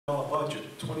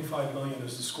budget. 25 million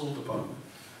is the school department.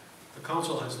 The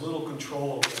council has little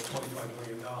control over that $25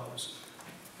 million.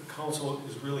 The council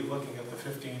is really looking at the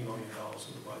 $15 million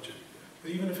in the budget.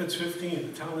 But even if it's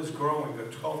 15, the town is growing. There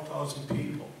are 12,000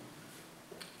 people.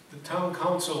 The town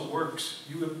council works.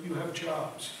 You have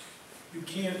jobs. You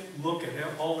can't look at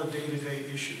all the day-to-day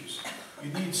issues.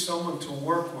 You need someone to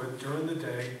work with during the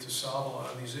day to solve a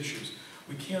lot of these issues.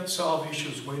 We can't solve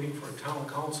issues waiting for a town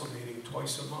council meeting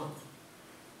twice a month.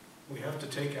 We have to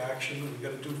take action. We've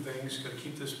got to do things. We've got to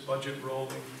keep this budget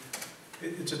rolling.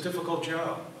 It's a difficult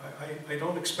job. I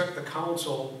don't expect the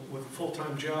council with a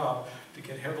full-time job to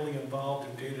get heavily involved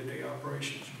in day-to-day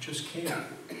operations. You just can't.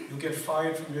 You'll get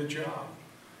fired from your job.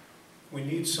 We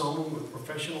need someone with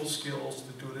professional skills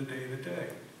to do the day-to-day.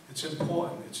 It's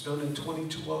important. It's done in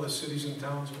 22 other cities and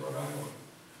towns in Rhode Island.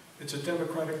 It's a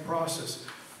democratic process.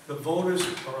 The voters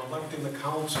are electing the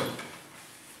council.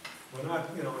 We're not,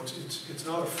 you know, it's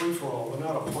not a free-for-all. We're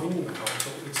not appointing the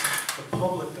council. It's the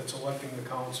public that's electing the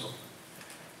council.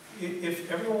 If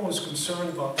everyone was concerned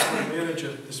about the town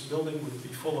manager, this building would be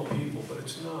full of people, but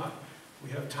it's not.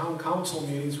 We have town council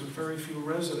meetings with very few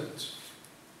residents.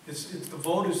 It's the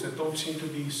voters that don't seem to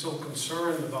be so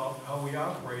concerned about how we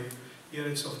operate, yet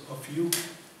it's a few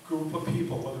group of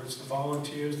people, whether it's the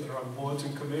volunteers that are on boards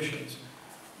and commissions.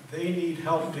 They need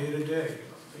help day to day.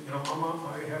 You know,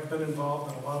 I have been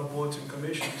involved in a lot of boards and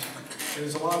commissions.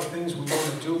 There's a lot of things we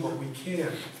want to do, but we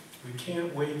can't. We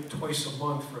can't wait twice a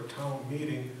month for a town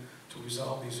meeting to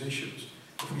resolve these issues.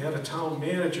 If we had a town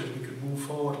manager, we could move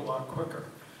forward a lot quicker.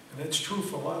 And that's true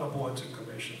for a lot of boards and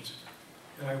commissions.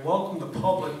 And I welcome the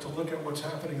public to look at what's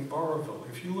happening in Burrillville.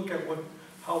 If you look at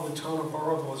how the town of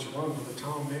Burrillville is run with the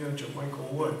town manager, Michael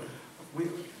Wood,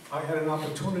 I had an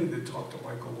opportunity to talk to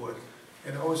Michael Wood,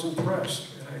 and I was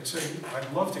impressed. And I'd say,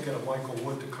 I'd love to get a Michael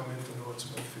Wood to come into North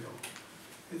Smithfield.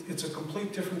 It's a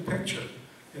complete different picture.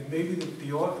 And maybe the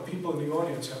people in the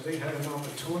audience, have they had an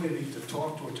opportunity to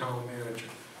talk to a town manager,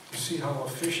 to see how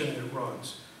efficient it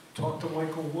runs? Talk to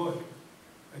Michael Wood.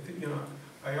 I think, you know,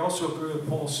 I also agree with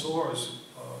Paul Soares.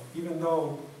 Even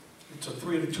though it's a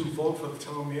 3-2 vote for the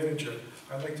town manager,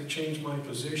 I'd like to change my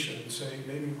position and say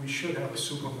maybe we should have a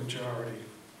supermajority,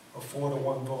 a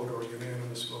 4-1 vote or a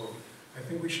unanimous vote. I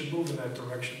think we should move in that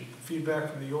direction.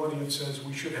 Feedback from the audience says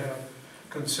we should have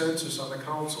consensus on the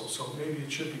council, so maybe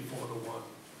it should be 4-1.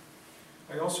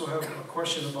 I also have a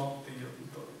question about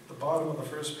the bottom of the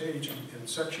first page in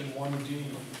section 1D,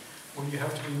 where you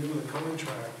have to renew the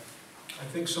contract. I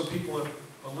think some people are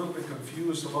a little bit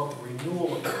confused about the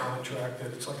renewal of the contract,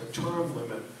 that it's like a term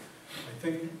limit. I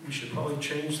think we should probably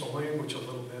change the language a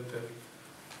little bit,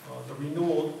 that the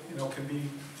renewal, you know, can be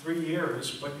 3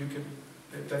 years, but you can,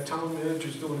 if that town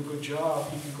manager's doing a good job,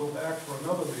 he can go back for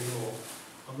another renewal.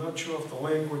 I'm not sure if the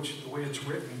language, the way it's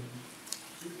written,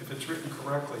 if it's written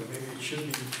correctly, maybe it should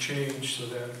be changed so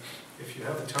that if you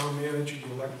have a town manager, you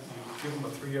give him a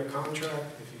 3-year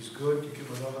contract. If he's good, you give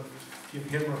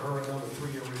him or her another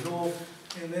 3-year renewal.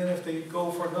 And then if they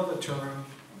go for another term,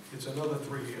 it's another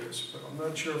 3 years. But I'm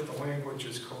not sure if the language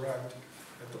is correct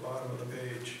at the bottom of the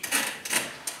page.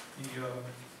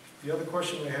 The other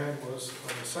question I had was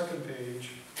on the second page,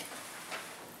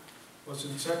 was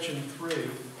in section 3,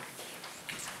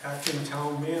 acting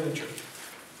town manager.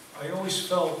 I always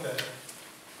felt that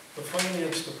the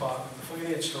finance department, the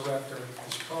finance director,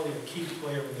 is probably a key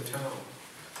player in the town.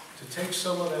 To take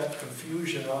some of that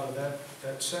confusion out of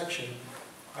that section,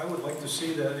 I would like to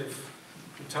see that if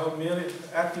the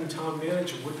acting town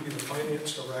manager would be the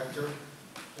finance director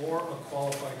or a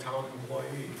qualified town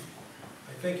employee.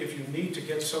 I think if you need to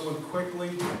get someone quickly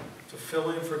to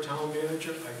fill in for town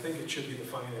manager, I think it should be the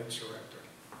finance director.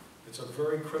 It's a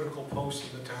very critical post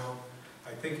in the town.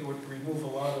 I think it would remove a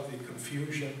lot of the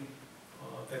confusion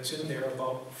that's in there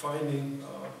about finding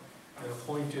an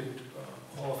appointed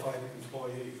qualified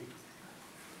employee.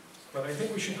 But I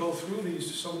think we should go through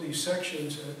some of these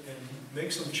sections and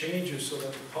make some changes so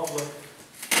that the public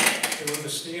can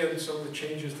understand some of the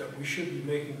changes that we should be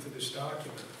making to this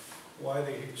document, why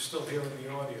they're still here in the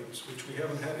audience, which we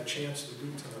haven't had a chance to do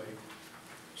tonight.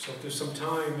 So if there's some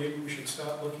time, maybe we should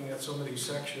start looking at some of these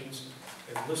sections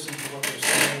and listen to what they're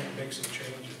saying and make some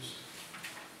changes.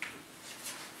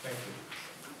 Thank you.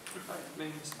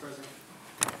 Me, Mr. President.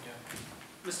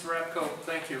 Mr. Rapko,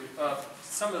 thank you.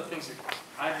 Some of the things that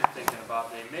I've been thinking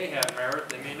about, they may have merit,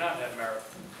 they may not have merit.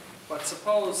 But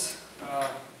suppose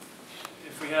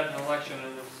if we had an election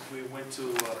and we went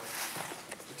to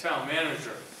the town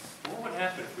manager, what would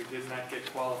happen if we did not get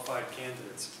qualified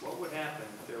candidates? What would happen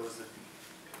if there was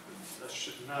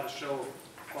not a show of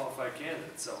qualified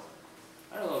candidates? So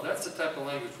I don't know, that's the type of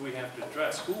language we have to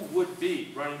address. Who would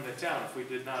be running the town if we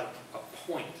did not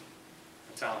appoint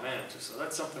a town manager? So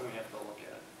that's something we have to look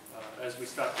at as we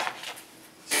start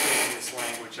straightening this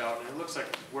language out. And it looks like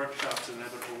workshops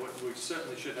inevitable. We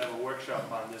certainly should have a workshop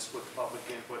on this with public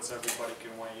input so everybody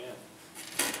can weigh in.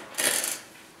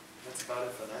 That's about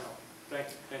it for now. Thank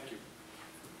you.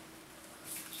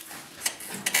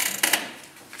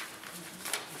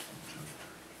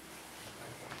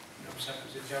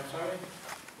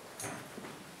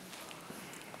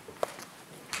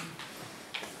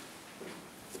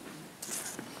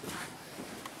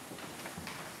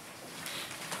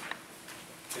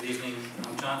 Good evening.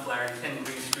 I'm John Flaherty, 10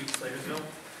 Green Street, Slatersville.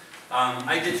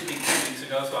 I did speak 2 weeks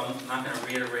ago, so I'm not going to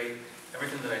reiterate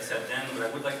everything that I said then, but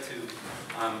I would like to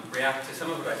react to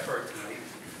some of what I've heard tonight.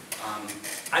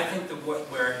 I think that what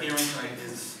we're hearing tonight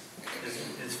is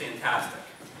fantastic.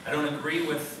 I don't agree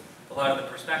with a lot of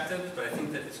the perspectives, but I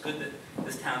think that it's good that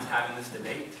this town's having this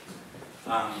debate.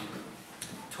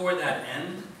 Toward that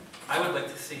end, I would like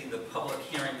to see the public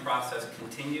hearing process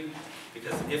continue,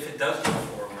 because if it does go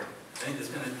forward, I think there's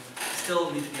going to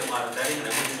still need to be a lot of vetting, and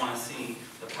I wouldn't want to see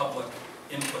the public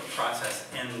input process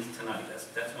end tonight.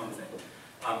 That's one thing.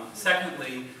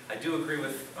 Secondly, I do agree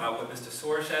with what Mr.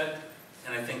 Soar said,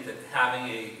 and I think that having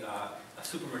a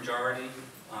supermajority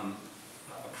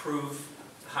approve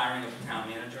the hiring of the town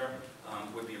manager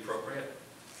would be appropriate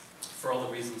for all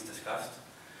the reasons discussed.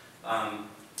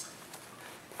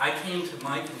 I came to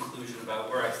my conclusion about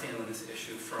where I stand on this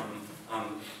issue from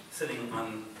sitting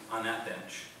on that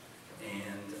bench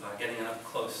and getting an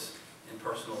up-close and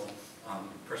personal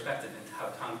perspective into how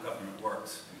town government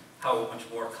works, how much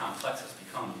more complex it's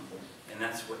become, and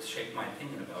that's what shaped my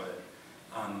opinion about it.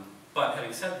 But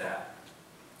having said that,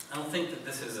 I don't think that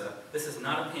this is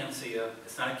not a panacea.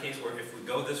 It's not a case where if we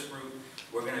go this route,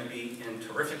 we're going to be in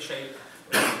terrific shape.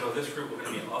 Or if we go this route, we're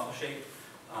going to be in awful shape.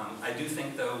 I do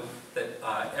think, though, that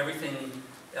everything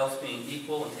else being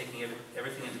equal and taking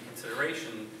everything into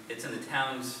consideration, it's in the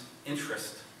town's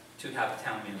interest to have a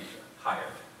town manager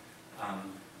hired.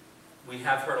 We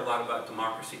have heard a lot about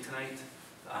democracy tonight,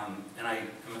 and I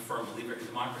am a firm believer in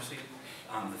democracy.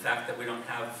 The fact that we don't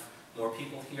have more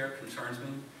people here concerns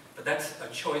me, but that's a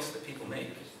choice that people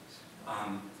make.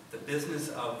 The business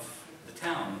of the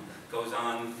town goes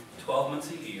on 12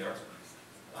 months a year,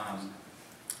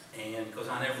 and goes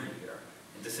on every year,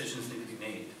 and decisions need to be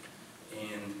made.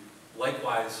 And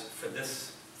likewise, for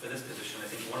this position, I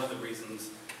think one of the reasons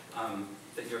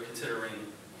that you're considering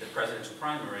the presidential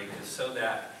primary is so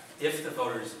that if the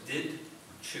voters did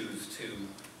choose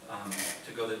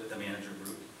to go the manager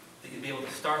route, that you'd be able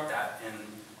to start that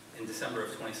in December of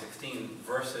 2016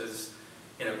 versus,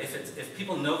 if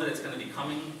people know that it's going to be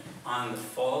coming on the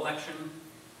fall election,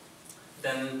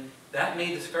 then that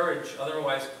may discourage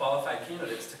otherwise qualified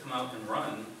candidates to come out and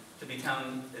run to be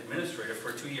town administrator for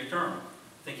a 2-year term,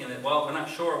 thinking that, well, we're not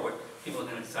sure what people are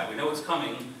going to decide. We know it's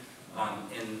coming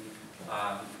in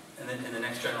the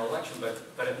next general election,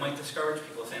 but it might discourage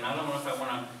people saying, I don't know if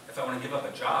I want to give up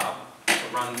a job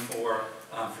to run for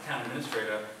town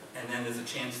administrator, and then there's a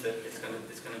chance that it's going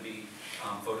to be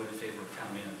voted in favor of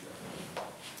town manager.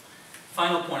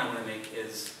 Final point I want to make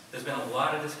is there's been a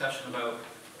lot of discussion about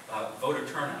voter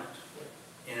turnout,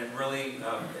 and it really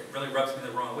rubs me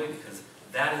the wrong way, because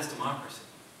that is democracy.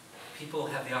 People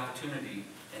have the opportunity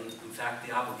and, in fact,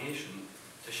 the obligation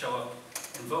to show up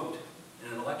and vote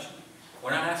in an election.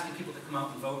 We're not asking people to come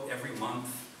out and vote every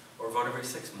month or vote every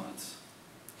 6 months.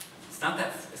 It's not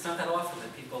that often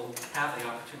that people have the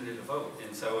opportunity to vote,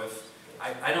 and so if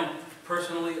I don't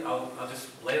personally, I'll just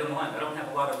lay it on the line. I don't have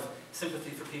a lot of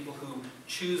sympathy for people who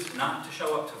choose not to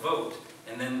show up to vote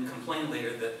and then complain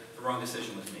later that the wrong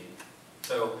decision was made.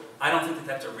 So I don't think that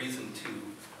that's a reason to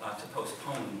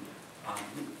postpone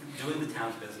doing the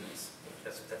town's business.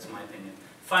 That's my opinion.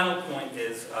 Final point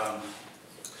is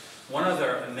one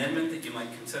other amendment that you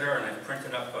might consider, and I've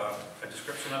printed up a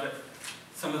description of it.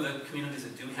 Some of the communities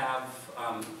that do have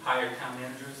hired town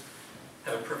managers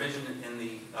have a provision in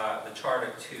the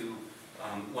charter to,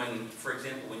 for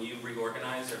example, when you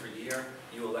reorganize every year,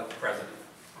 you elect the president.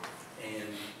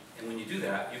 And when you do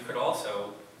that, you could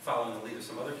also, following the lead of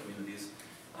some other communities,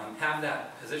 have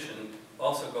that position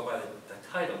also go by the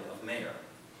title of mayor.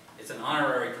 It's an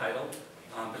honorary title,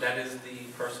 but that is the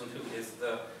person who is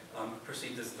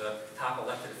perceived as the top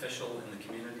elected official in the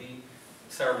community,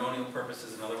 ceremonial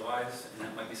purposes and otherwise, and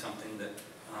that might be something that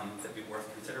that'd be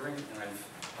worth considering, and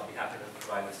I'll be happy to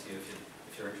provide this to you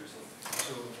if you're interested.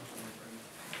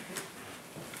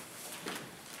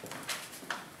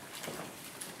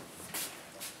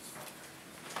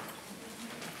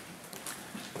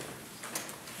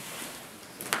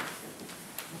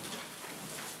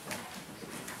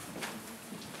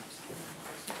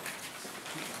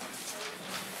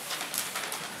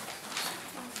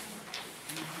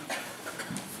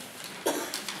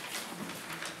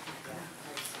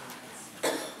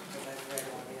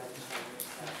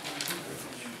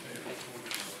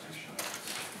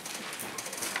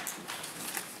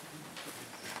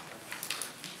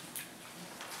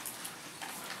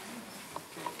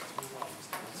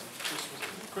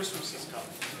 Christmas is coming.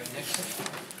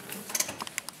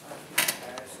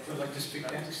 Would like to speak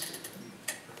next?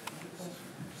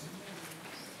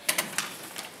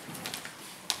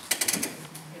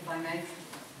 If I may.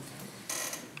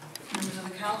 Members of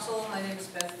the council, my name is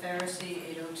Beth Pharisee,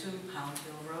 802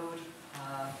 Poundville Road.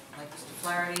 Like Mr.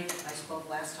 Flaherty, I spoke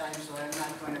last time, so I'm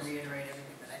not going to reiterate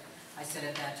everything that I said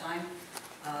at that time.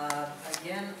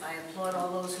 Again, I applaud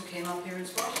all those who came up here and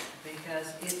spoke, because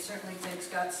it certainly takes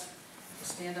guts to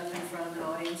stand up in front of an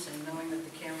audience and knowing that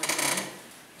the camera's on,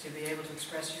 to be able to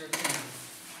express your opinion.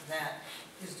 That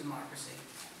is democracy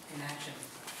in action.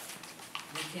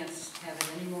 We can't have it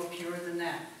any more pure than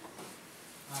that.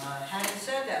 Having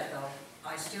said that, though,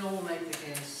 I still will make the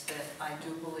case that I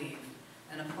do believe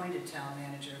an appointed town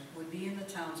manager would be in the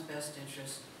town's best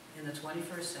interest in the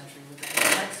 21st century, with the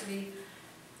complexity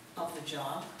of the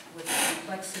job, with the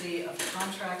complexity of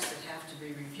contracts that have to be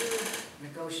reviewed,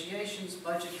 negotiations,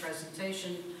 budget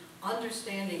presentation,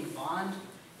 understanding bond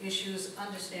issues,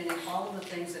 understanding all of the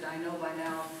things that I know by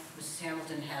now Mrs.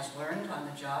 Hamilton has learned on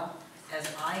the job, as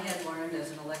I had learned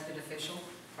as an elected official,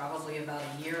 probably about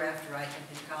a year after I had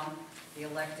become the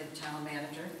elected town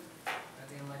manager, or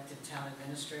the elected town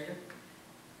administrator,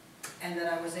 and that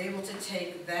I was able to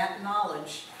take that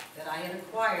knowledge that I had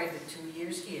acquired the 2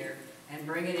 years here and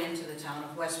bring it into the town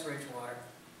of West Bridgewater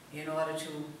in order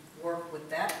to work with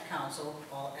that council,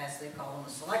 or as they call them,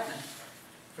 the selectmen,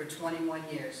 for 21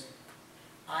 years.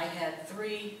 I had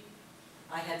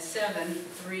 7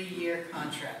 3-year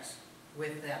contracts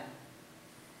with them.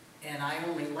 And I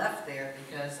only left there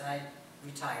because I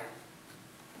retired.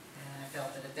 And I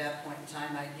felt that at that point in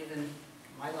time I'd given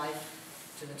my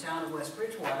life to the town of West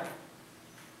Bridgewater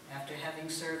after having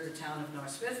served the town of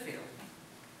North Smithfield.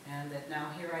 And that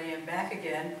now here I am back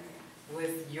again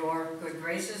with your good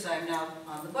graces. I'm now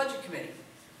on the budget committee.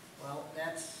 Well,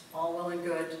 that's all well and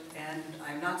good, and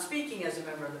I'm not speaking as a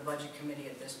member of the budget committee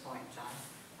at this point in time.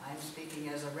 I'm speaking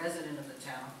as a resident of the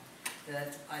town,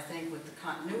 that I think with the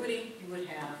continuity you would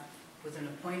have with an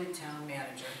appointed town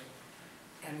manager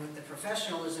and with the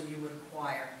professionalism you would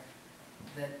acquire,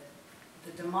 that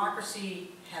the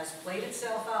democracy has played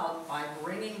itself out by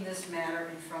bringing this matter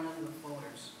in front of the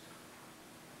voters.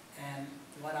 And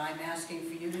what I'm asking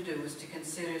for you to do is to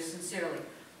consider sincerely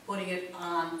putting it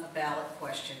on a ballot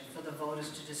question for the voters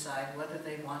to decide whether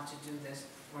they want to do this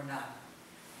or not.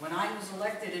 When I was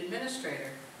elected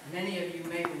administrator, many of you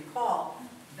may recall,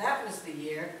 that was the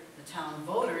year the town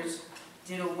voters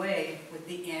did away with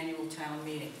the annual town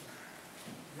meeting.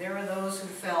 There are those who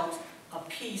felt a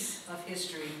piece of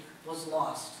history was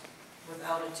lost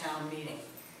without a town meeting.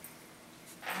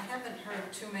 I haven't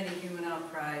heard too many human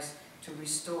outcries to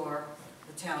restore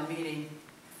the town meeting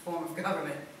form of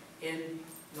government in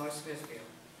North Smithfield.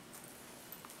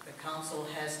 The council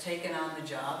has taken on the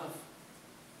job of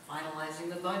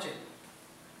finalizing the budget.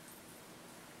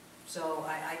 So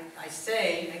I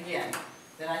say again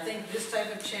that I think this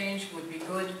type of change would be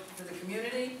good for the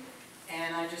community,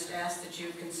 and I just ask that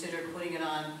you consider putting it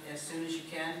on as soon as you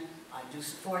can. I do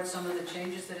support some of the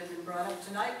changes that have been brought up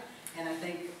tonight, and I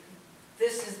think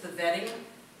this is the vetting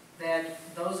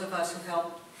that those of us who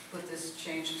helped put this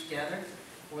change together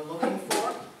were looking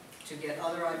for, to get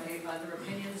other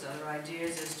opinions, other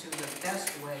ideas as to the best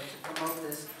way to promote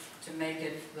this, to make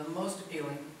it the most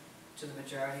appealing to the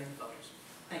majority of the voters.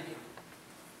 Thank you.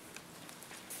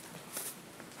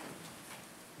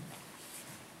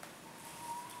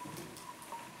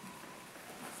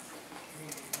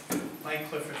 Mike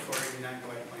Clifford, 489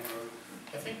 White Plain Road.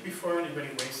 I think before anybody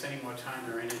wastes any more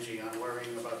time or energy on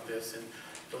worrying about this and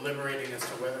deliberating as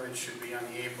to whether it should be on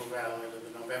the April ballot or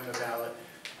the November ballot,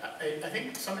 I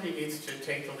think somebody needs to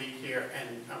take the lead here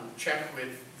and check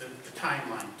with the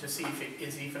timeline to see if it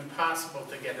is even possible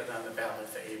to get it on the ballot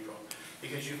for April.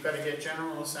 Because you've got to get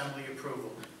General Assembly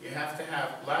approval. You have to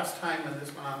have, last time when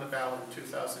this went on the ballot in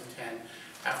 2010,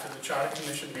 after the Charter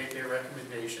Commission made their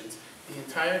recommendations, the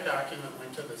entire document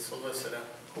went to the solicitor,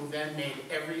 who then made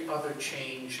every other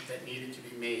change that needed to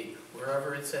be made.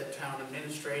 Wherever it said town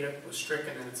administrator was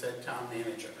stricken and it said town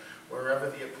manager. Wherever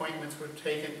the appointments were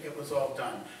taken, it was all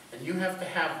done. And you have to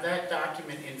have that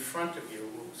document in front of you,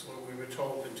 was what we were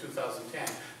told in 2010.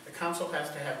 The council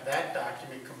has to have that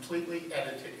document completely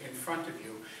edited in front of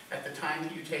you at the time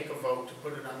that you take a vote to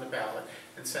put it on the ballot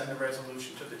and send the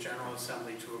resolution to the General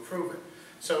Assembly to approve it.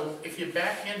 So if you're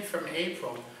back in from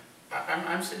April,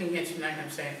 I'm sitting here tonight and I'm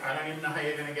saying, I don't even know how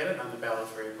you're going to get it on the ballot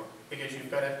for April,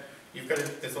 because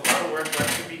there's a lot of work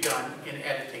left to be done in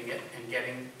editing it and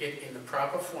getting it in the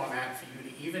proper format for you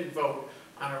to even vote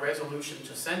on a resolution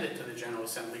to send it to the General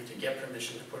Assembly to get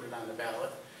permission to put it on the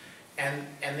ballot.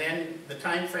 And then the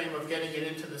time frame of getting it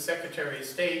into the Secretary of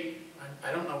State,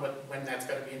 I don't know when that's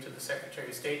got to be into the Secretary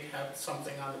of State, have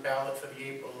something on the ballot for the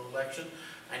April election.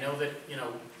 I know that, you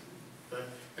know,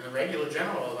 in the regular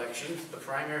general elections, the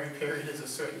primary period is a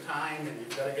certain time, and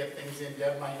you've got to get things in.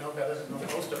 Deb might know better than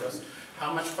most of us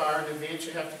how much far in advance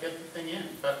you have to get the thing in.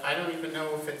 But I don't even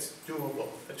know if it's doable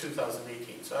for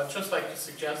 2018. So I'd just like to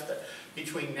suggest that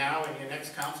between now and your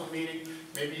next council meeting,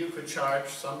 maybe you could charge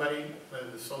somebody,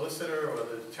 the solicitor or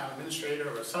the town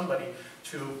administrator or somebody,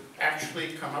 to actually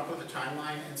come up with a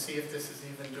timeline and see if this is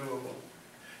even doable.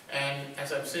 And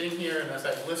as I'm sitting here and as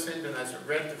I've listened and as I've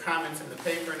read the comments in the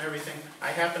paper and everything, I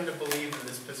happen to believe in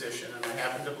this position, and I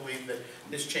happen to believe that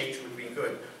this change would be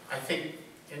good. I think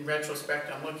in retrospect,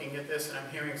 I'm looking at this and I'm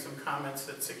hearing some comments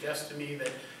that suggest to me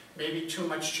that maybe too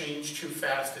much change too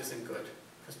fast isn't good,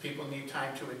 because people need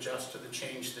time to adjust to the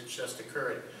change that's just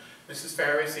occurred. Mrs.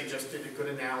 Farrisee just did a good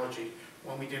analogy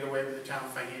when we did away with the town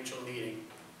financial meeting.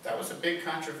 That was a big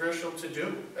controversial to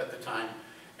do at the time,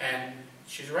 and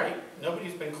she's right.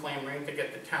 Nobody's been clamoring to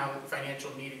get the town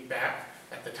financial meeting back.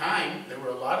 At the time, there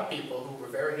were a lot of people who were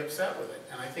very upset with it,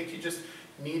 and I think you just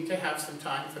need to have some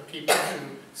time for people to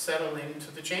settle into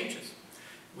the changes.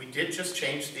 We did just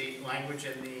change the language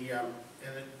in the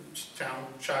town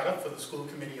charter for the school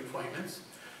committee appointments.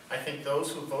 I think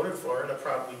those who voted for it are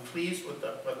probably pleased with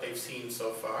what they've seen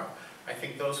so far. I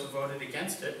think those who voted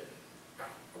against it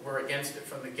were against it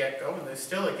from the get-go, and they're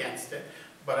still against it.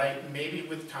 But maybe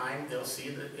with time, they'll see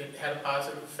that it had a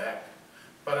positive effect.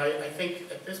 But I think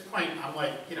at this point, I'm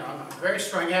like, you know, I'm a very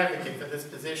strong advocate for this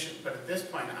position, but at this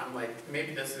point, I'm like,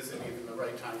 maybe this isn't even the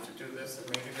right time to do this, and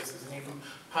maybe this isn't even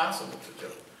possible to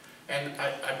do. And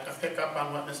I pick up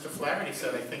on what Mr. Flaherty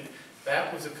said. I think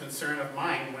that was a concern of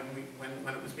mine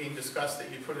when it was being discussed that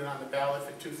you put it on the ballot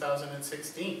for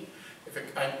 2016. If it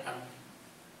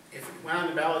went on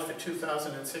the ballot for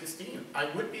 2016, I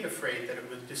would be afraid that it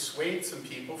would dissuade some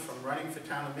people from running for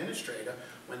town administrator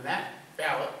when that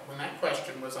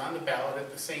question was on the ballot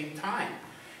at the same time.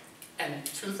 And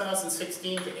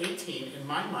 2016 to 18, in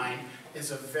my mind,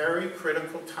 is a very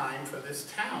critical time for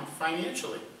this town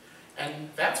financially. And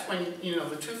that's when, you know,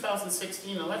 the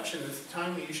 2016 election is the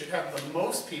time that you should have the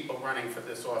most people running for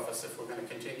this office if we're going to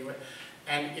continue it.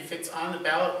 And if it's on the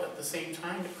ballot at the same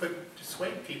time, it could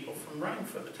dissuade people from running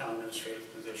for the town administrator's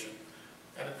position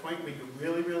at a point where you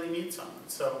really, really need someone.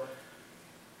 So,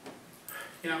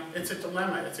 you know, it's a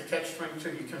dilemma. It's a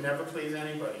catch-22. You can never please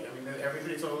anybody. I mean,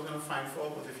 everybody's always going to find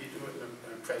fault with if you do it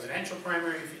in a presidential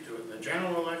primary, if you do it in the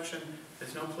general election.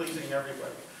 There's no pleasing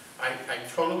everybody. I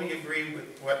totally agree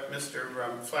with what Mr.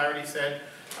 Flaherty said.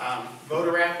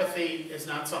 Voter apathy is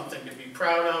not something to be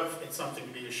proud of. It's something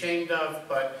to be ashamed of,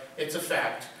 but it's a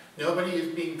fact. Nobody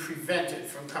is being prevented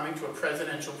from coming to a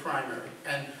presidential primary.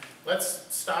 And let's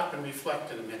stop and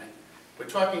reflect in a minute. We're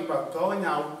talking about going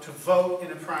out to vote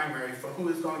in a primary for who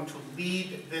is going to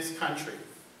lead this country.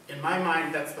 In my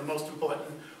mind, that's the most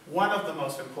important, one of the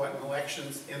most important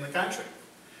elections in the country.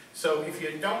 So if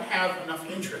you don't have enough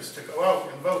interest to go out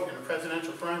and vote in a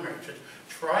presidential primary to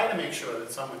try to make sure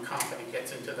that someone competent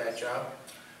gets into that job,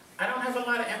 I don't have a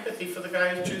lot of empathy for the guy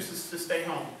who chooses to stay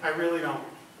home. I really don't.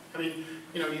 I mean,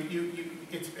 you know,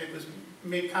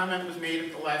 comment was made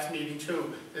at the last meeting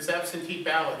too. There's absentee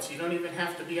ballots. You don't even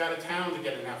have to be out of town to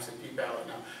get an absentee ballot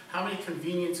now. How many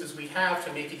conveniences we have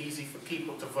to make it easy for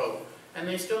people to vote, and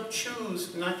they still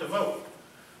choose not to vote.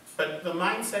 But the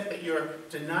mindset that you're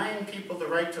denying people the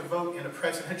right to vote in a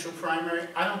presidential primary,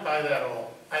 I don't buy that at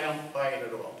all. I don't buy it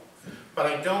at all. But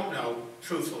I don't know,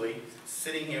 truthfully,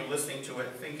 sitting here listening to it,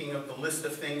 thinking of the list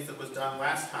of things that was done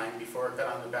last time before it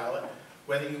got on the ballot,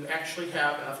 whether you actually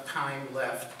have enough time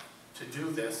left to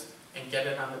do this and get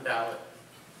it on the ballot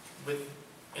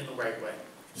in the right way.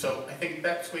 So I think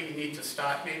that's where you need to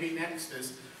start maybe next,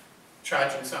 is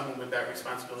charging someone with that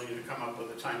responsibility to come up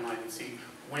with a timeline and see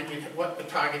what the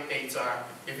target dates are,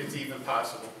 if it's even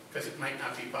possible, because it might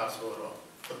not be possible at all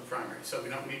for the primary. So we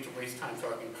don't need to waste time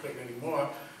talking about it anymore.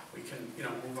 We can, you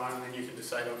know, move on, and then you can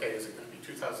decide, okay, is it going to be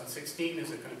 2016?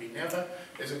 Is it going to be never?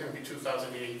 Is it going to be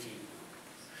 2018?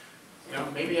 You know,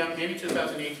 maybe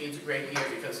 2018 is a great year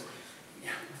because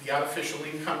the artificial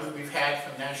income that we've had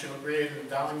from National Grid and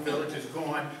Darling Village is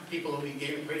gone. People will be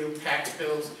getting real tax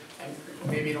bills, and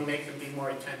maybe it'll make them be more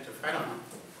attentive. I don't know.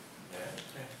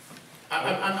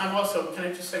 I'm also, can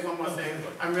I just say one more thing?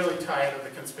 I'm really tired of the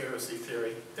conspiracy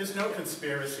theory. There's no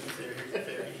conspiracy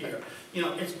theory here. You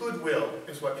know, it's goodwill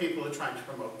is what people are trying to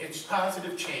promote. It's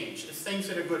positive change. It's things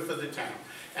that are good for the town.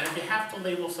 And if you have to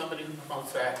label somebody who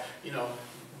promotes that, you know,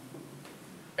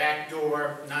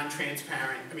 backdoor,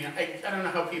 non-transparent, I mean, I don't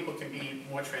know how people can be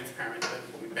more transparent than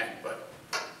we've been, but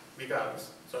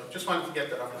regardless. So just wanted to get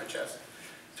that off my chest.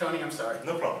 Tony, I'm sorry.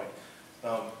 No problem.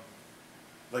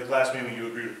 Like last meeting, you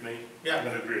agreed with me. Yeah. I'm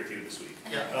going to agree with you this week.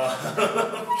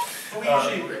 Yeah. We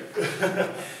usually agree.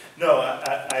 No,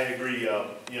 I agree.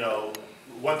 You know,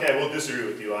 one thing I will disagree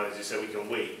with you on is you said we can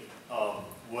wait.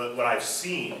 What I've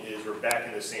seen is we're back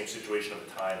in the same situation of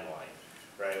the timeline,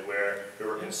 right? Where we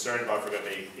were concerned about if we're going to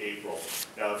make April.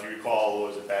 Now, if you recall,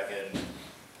 was it back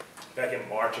in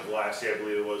March of last year, I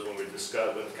believe it was, when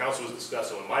the council was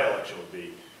discussing when my election would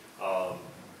be.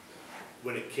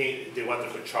 When it came, they wanted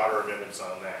to put charter amendments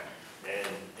on that,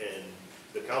 and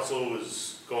the council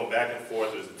was going back and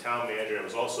forth. It was the town manager, and it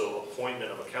was also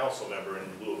appointment of a council member in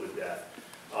lieu of a death,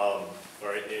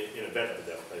 or in event of a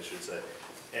death, I should say.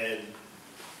 And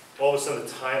all of a sudden,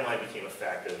 the timeline became a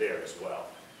factor there as well.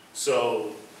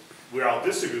 So where I'll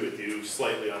disagree with you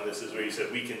slightly on this is where you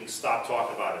said we can stop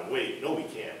talking about it and wait. No, we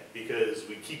can't, because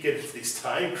we keep getting to these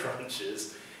time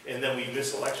crunches, and then we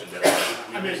miss election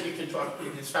deadlines. I mean, you can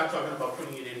start talking about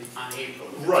putting it in on April.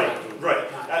 Right.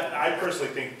 I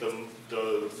personally think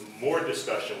the more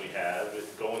discussion we have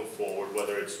going forward,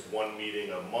 whether it's one meeting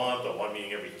a month or one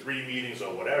meeting every 3 meetings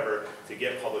or whatever, to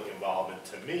get public involvement,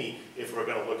 to me, if we're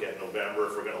going to look at November,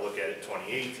 if we're going to look at it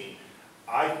 2018,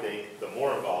 I think the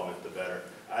more involvement, the better.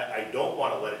 I don't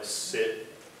want to let it sit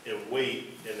and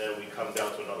wait, and then we come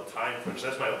down to another time crunch.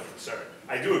 That's my only concern.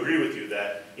 I do agree with you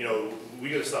that, you know, we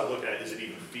got to start looking at, is it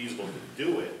even feasible to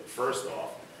do it, first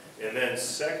off? And then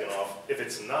second off, if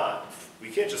it's not, we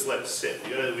can't just let it sit.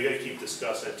 We got to keep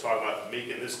discussing and talking about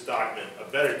making this document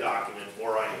a better document,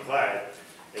 more ironclad,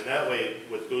 and that way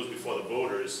what goes before the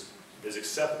voters is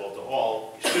acceptable to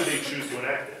all, should they choose to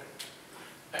enact it.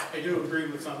 I do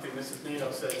agree with something Mrs.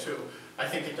 Nato said too. I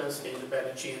think it does stand a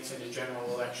better chance in a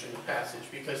general election passage,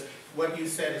 because what you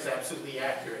said is absolutely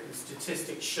accurate, and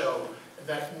statistics show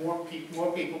that more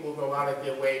people will go out of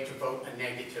their way to vote a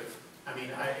negative. I mean,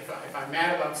 if I'm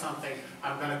mad about something,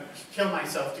 I'm going to kill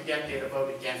myself to get there to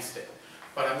vote against it.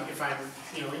 But if I'm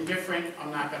indifferent,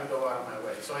 I'm not going to go out of my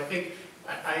way. So I think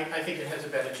it has a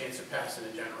better chance of passing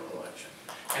a general election.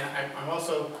 And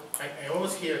I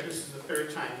always hear this is the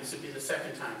third time, this would be the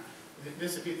second time,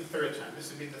 this would be the third time, this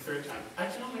would be the third time. I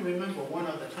can only remember one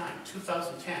other time,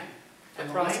 2010. And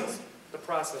The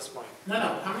process might. No,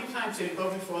 how many times did it go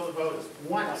before the voters?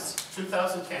 Once,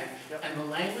 2010, Yep. and the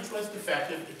language was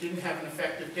defective, it didn't have an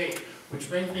effective date, which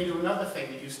brings me to another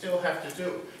thing that you still have to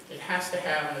do. It has to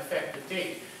have an effective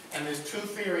date, and there's 2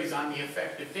 theories on the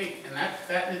effective date, and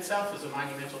that in itself is a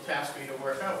monumental task for you to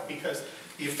work out, because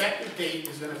the effective date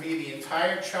is going to be the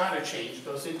entire charter change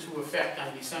goes into effect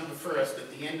on December 1st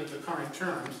at the end of the current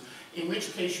terms, in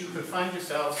which case you could find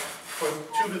yourselves for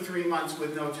 2 to 3 months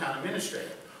with no town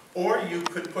administrator. Or you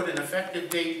could put an effective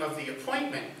date of the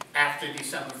appointment after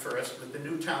December 1st with the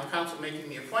new town council making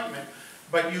the appointment,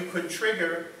 but you could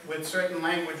trigger with certain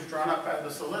language drawn up by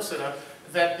the solicitor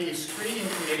that the screening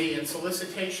committee and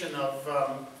solicitation of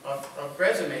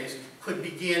resumes could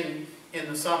begin in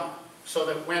the summer, so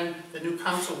that when the new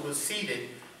council was seated,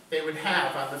 they would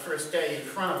have on the first day in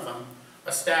front of them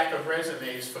a stack of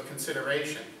resumes for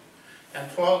consideration.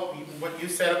 And Paul, what you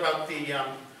said about the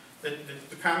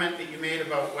comment that you made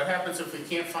about what happens if we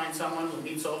can't find someone who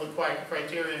meets all the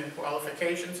criteria and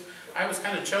qualifications, I was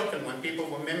kind of choking when people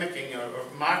were mimicking or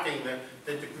mocking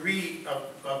the degree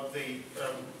of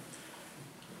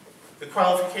the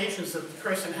qualifications that the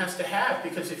person has to have,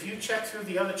 because if you check through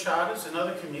the other charters in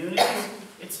other communities,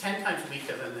 it's 10 times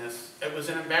weaker than this. It was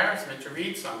an embarrassment to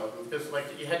read some of them, because like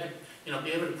you had to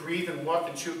be able to breathe and walk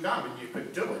and chew gum, and you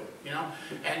could do it,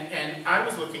 And I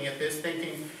was looking at this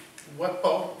thinking, what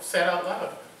Paul said out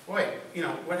loud, boy,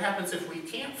 what happens if we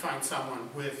can't find someone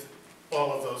with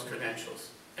all of those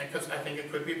credentials? Because I think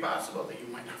it could be possible that you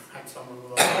might not find someone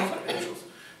with all those credentials.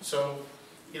 So,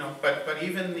 but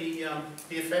even the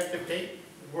effective date,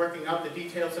 working out the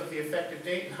details of the effective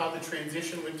date and how the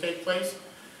transition would take place,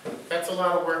 that's a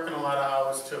lot of work and a lot of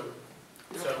hours too.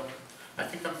 So I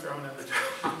think I'm throwing in the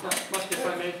towel. Mike, if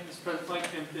I may, Mr. President, Mike,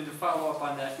 and to follow up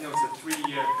on that, it's a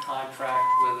 3-year contract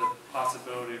with a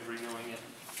possibility of renewing it.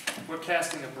 We're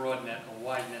casting a broad net, a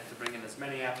wide net, to bring in as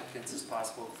many applicants as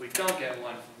possible. If we don't get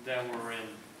one, then we're in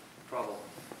trouble.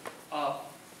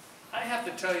 I have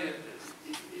to tell you,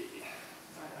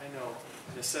 I know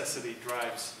necessity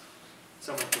drives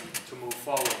someone to move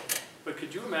forward. But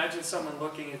could you imagine someone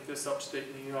looking at this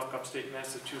upstate New York, upstate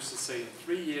Massachusetts, say in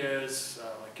 3 years,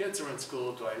 my kids are in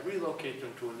school, do I relocate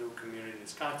them to a new community,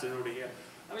 there's continuity here?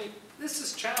 I mean, this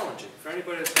is challenging for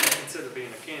anybody that's going to consider being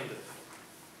a candidate.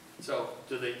 So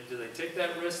do they take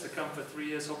that risk to come for 3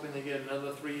 years, hoping they get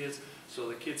another 3 years, so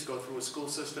the kids go through a school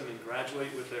system and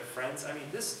graduate with their friends? I mean,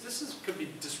 could be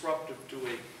disruptive to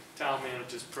a town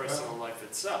manager's personal life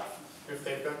itself. If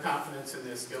they've got confidence in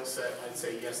their skill set, I'd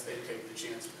say yes, they take the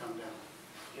chance to come down.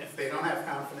 Yeah. If they don't have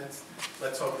confidence,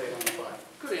 let's hope they don't apply.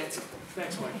 Good answer.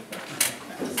 Thanks, Mike.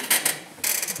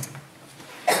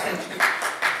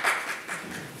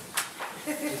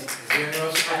 Is there anyone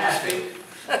else who wants to speak?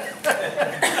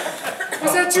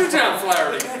 Was that you, John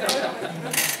Flaherty?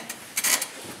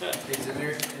 Is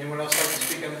there anyone else like to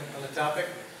speak on the topic?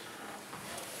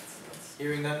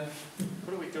 Hearing none?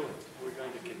 What are we doing? Are we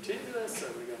going to continue this, or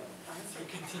are we going to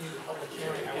Continue the public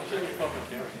hearing. continue the public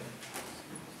hearing?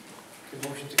 Good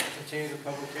motion to continue the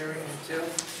public hearing until?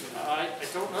 I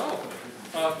don't know.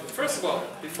 First of all,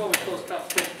 before we close,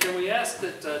 can we ask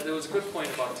that, there was a good point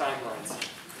about timelines.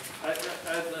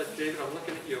 David, I'm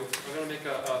looking at you. I'm going to make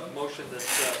a motion that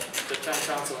the town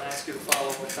council asks you to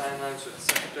follow up with timelines with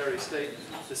the Secretary of State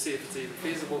to see if it's even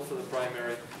feasible for the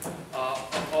primary.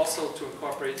 Also to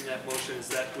incorporate in that motion is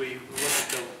that we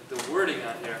look at the wording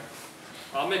on here.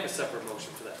 I'll make a separate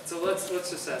motion for that. So let's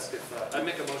just ask if, I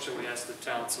make a motion, we ask the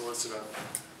town solicitor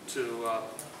to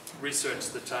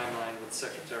research the timeline with the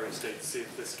Secretary of State to see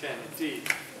if this can indeed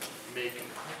make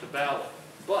the ballot.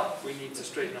 But we need to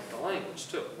straighten up the language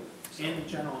too. So, In the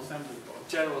General Assembly vote.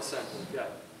 General Assembly, yeah.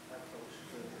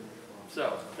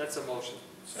 So that's a motion.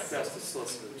 I've asked the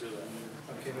solicitor to do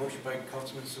that. Okay, motion by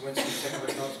Councilman Zawinski, second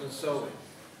by Councilman Sullivan.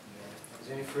 Is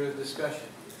there any further discussion?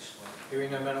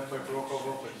 Hearing none, Madam Clerk, roll call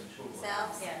vote, please.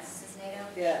 Self? Yes. Mrs. NATO?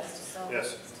 Yes. Mr. Sol?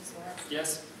 Yes. Mr. Swansky?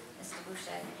 Yes? Mr.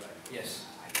 Boucher? Yes.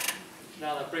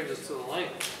 Now that brings us to the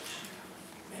language.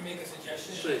 May I make a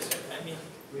suggestion? Please. I mean,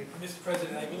 Mr.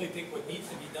 President, I really think what needs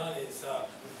to be done is,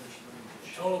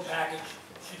 total package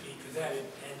should be presented,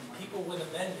 and people with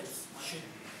amendments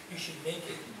you should make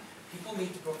it, people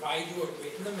need to provide you a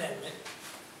written amendment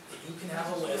that you can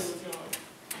have a list.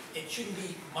 It shouldn't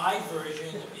be my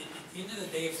version. At the end of the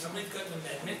day, if somebody's got an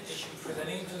amendment, they should be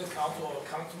presenting it to the council, or a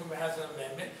council member has an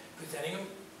amendment, presenting them,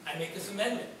 I make this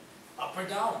amendment, up or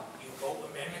down. You vote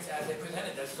amendments as they're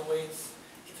presented. That's the way it's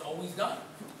always done.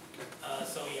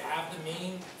 So you have the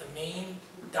main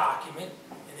document,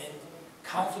 and then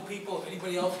council people, if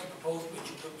anybody else can propose, but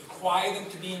you could require them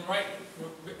to be in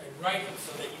writing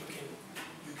so that you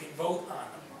can vote on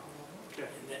them. Okay.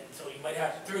 And then, so you might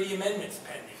have 30 amendments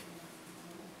pending.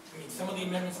 I mean, some of the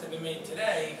amendments that have been made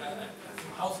today,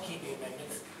 some housekeeping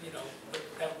amendments, you know,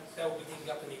 that will be taken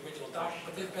up in the original document.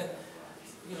 But there's been,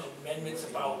 you know, amendments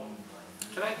about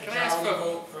Can I ask majority for,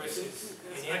 vote versus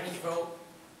unanimous vote,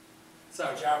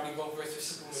 sorry, majority vote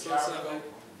versus supermajority vote.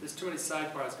 there's too many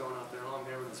sidebars going on there. All I'm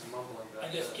hearing is mumbling back.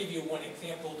 I'll just give you one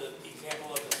example, the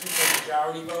example of the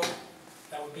supermajority vote.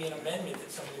 That would be an amendment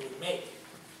that somebody would make.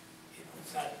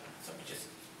 It's not something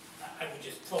I would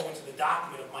just throw into the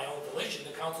document of my own volition.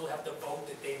 The council would have to vote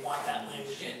that they want that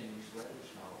language in.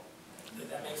 Does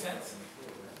that make sense?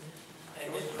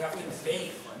 And then you have to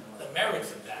debate the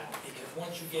merits of that, because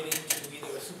once you get into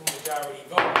either a supermajority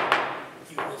vote,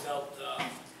 you result,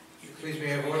 you could. Please,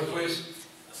 may I have order, please?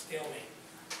 A stalemate.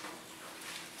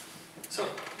 So,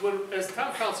 as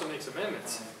town council makes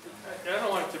amendments, I don't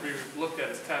want it to be looked at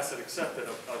as tacit accepted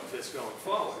of this going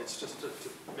forward. It's just to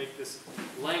make this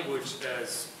language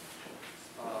as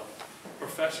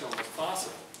professional as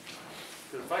possible.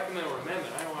 Because if I come in with an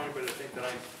amendment, I don't want anybody to think that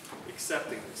I'm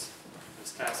accepting this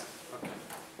as tacit. Okay.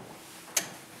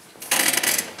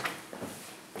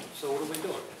 So what are we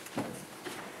doing?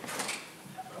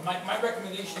 My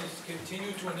recommendation is to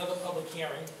continue to another public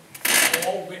hearing,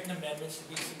 all written amendments to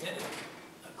be submitted.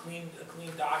 A clean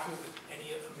document with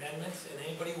any amendments, and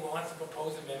anybody who wants to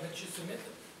propose amendments should submit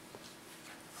them.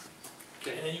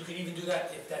 Okay. And then you could even do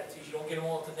that if you don't get them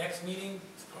all at the next meeting,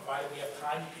 provided we have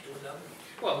time, you could do another meeting.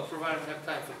 Well, provided we have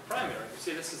time for the primary. You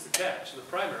see, this is the catch. The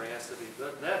primary has to be,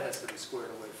 that has to be squared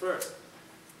away first.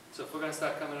 So if we're going to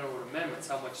start coming in with amendments,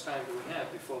 how much time do we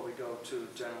have before we go to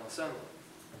General Assembly?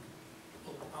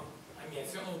 Well, I mean, I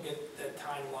certainly will get the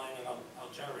timeline, and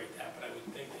I'll generate that, but I would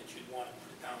think that you'd want to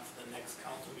put it down for the next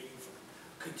council meeting for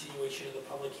continuation of the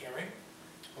public hearing.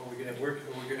 Or we're gonna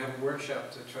have a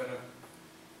workshop to try to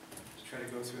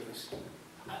go through this.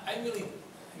 I really,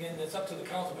 again, it's up to the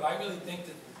council, but I really think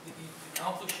that the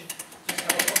council should just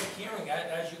have a public hearing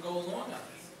as you go along on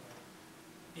this.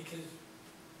 Because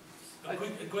a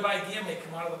good idea may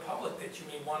come out of the public that you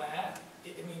may want to have.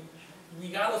 I mean,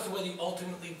 regardless of whether you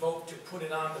ultimately vote to put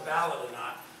it on the ballot or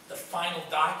not, the final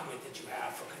document that you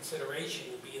have for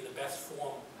consideration will be in the best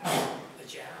form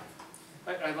that you have.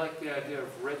 I like the idea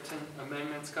of written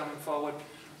amendments coming forward.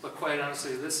 But quite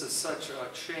honestly, this is such a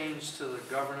change to the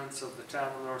governance of the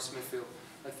town of North Smithfield.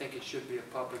 I think it should be a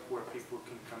public where people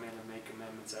can come in and make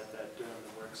amendments at that during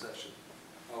the work session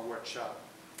or workshop.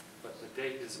 But the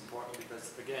date is important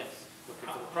because, again, looking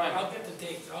for the primary. I'll get the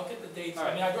dates, All I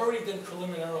right. mean, I've already done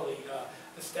preliminarily,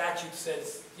 the statute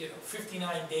says,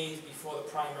 59 days before the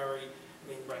primary, I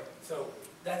mean, Right. so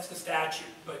that's the statute,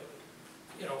 but,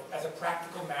 as a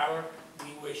practical matter,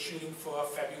 we were shooting for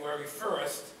February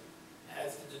 1st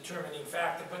as the determining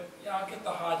factor, but, I'll get the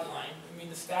hard line. I mean,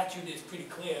 the statute is pretty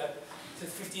clear, it says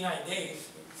 59 days,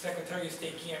 Secretary of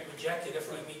State can't reject it if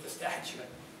we meet the statute.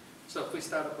 So if we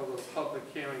start up a little public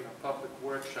hearing, a public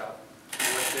workshop,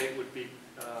 what date would be,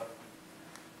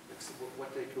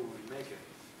 what date could we make it?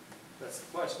 That's the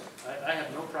question. I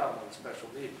have no problem with a special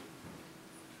meeting,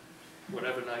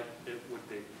 whatever night it would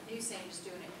be. Are you saying just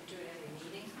do it at a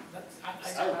meeting? That's,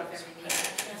 Start off every I meeting?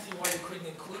 can't see why you couldn't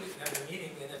include it in every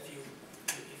meeting, and if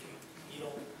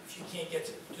you can't get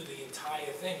to the entire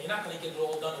thing, you're not gonna get it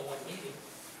all done in one meeting.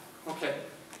 Okay.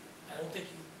 I don't think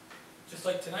just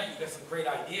like tonight, you got some great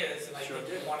ideas, and I Sure think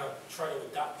you did. wanna try to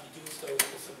reduce those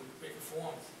to some great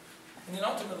reforms. And then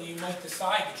ultimately, you might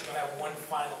decide that you're gonna have one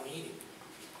final meeting.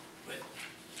 But,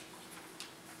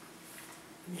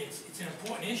 I mean, it's an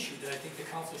important issue that I think the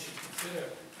council should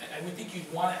consider. I would think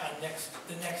you'd want it on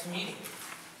the next meeting.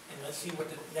 And let's see what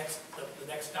the next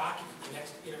document, the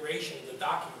next iteration of the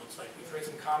document looks like. We've heard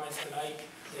some comments tonight,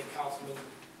 I think Councilman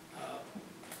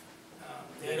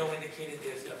Nato indicated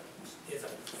there's a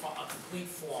complete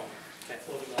form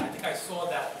floating around. I think I saw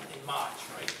that in March,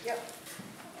 right? Yep.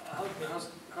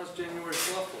 How's January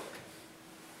 12th look?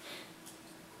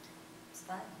 It's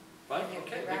fine. Fine, Yeah, okay.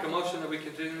 we're Make a wrapping motion that we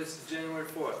continue this to January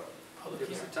 4th. Public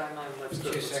Give us hearing. a timeline, let's do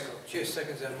it. Chair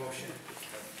seconds that motion.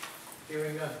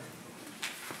 Hearing none.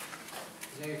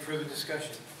 Is there any further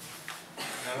discussion?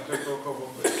 Madam Clerk, roll call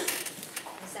vote, please.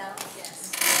 Ms. Allen?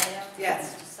 Yes. Mr. Nato?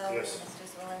 Yes. Mr. Sullivan? Yes. Mr.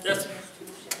 Swansky? Yes. Mr.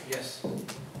 Boucher? Yes.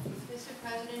 Mr.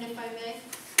 President, if I may,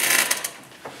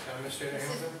 Town Administrator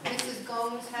Hamilton? Mrs.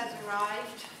 Gomes has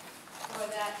arrived for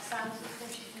that sound system.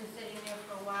 She's been sitting there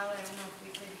for a while. I don't know if we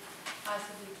could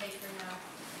possibly take her now.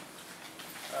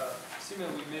 Seeing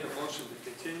that we made a motion to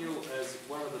continue as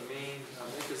one of the main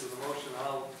makers of the motion,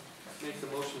 I'll make the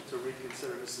motion to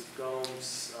reconsider Mrs.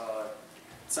 Gomes'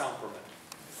 sound permit.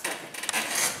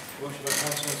 Motion by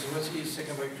Councilman Zawinski,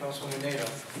 second by Councilman Nato.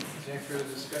 Is there any further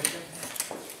discussion?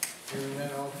 Hearing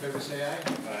none, all in favor say aye.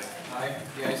 Aye. Aye.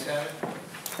 The ayes have it.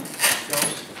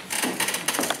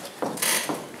 Jones?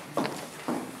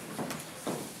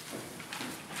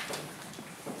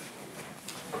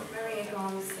 Maria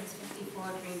Gomes, 654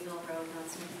 Greenville Road,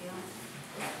 North Smithfield.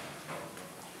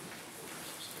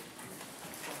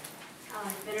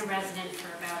 I've been a resident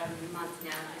for about a month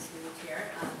now, I just moved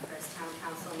here, first town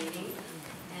council meeting.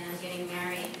 And I'm getting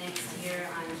married next year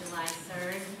on July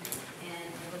 3rd, and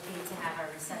we're looking to have our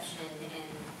reception in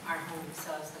our home,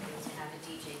 so I was looking to have a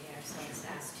DJ there, so I was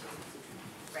asked to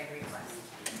write a request.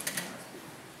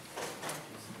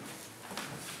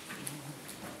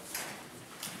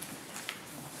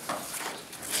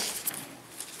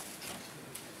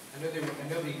 I know the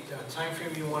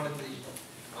timeframe you wanted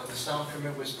the sound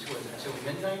permit was until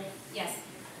midnight. Yes,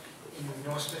 In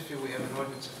North Smithfield, we have an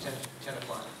ordinance of 10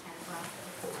 o'clock. 10 o'clock,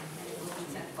 and it will be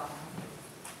 10 o'clock.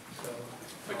 So,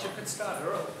 But you could start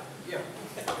early. yeah.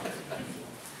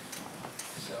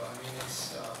 So, I mean, I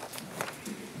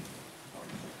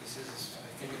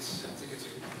think it's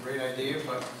a great idea,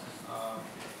 but,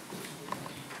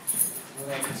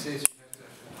 what I can say is,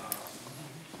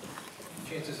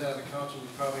 chances are the council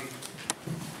would probably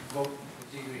vote,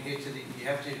 you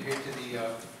have to adhere to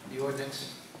the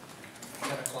ordinance,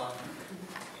 10 o'clock,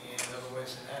 and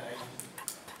otherwise than that,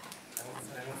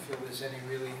 I don't feel there's any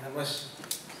really, unless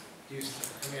I mean,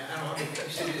 I don't know, you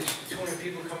said there's 200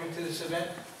 people coming to this event?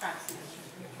 Approximately.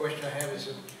 The question I have is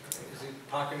the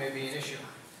parking may be an issue.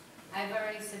 I've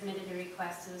already submitted a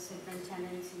request to the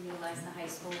superintendent to utilize the high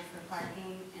school for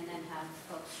parking and then have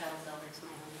folks shuttled over to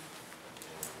my home.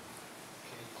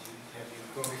 Okay, have you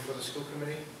gone before the school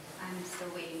committee? I'm still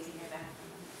waiting to hear back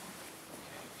from them.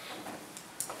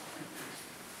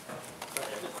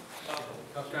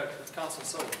 Council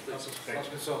Sullivan, please.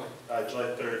 Councilman Sullivan.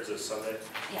 July 3rd is a Sunday.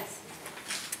 Yes.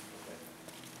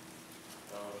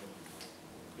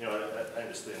 You know, I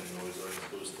understand the noise ordinance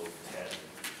goes till 10.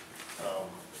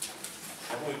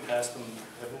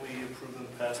 Haven't we approved them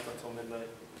past until midnight?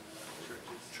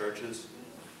 Churches?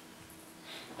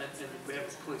 And we have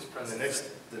a police And presence.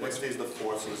 the next day is the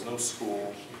 4th, so there's no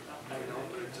school. I know,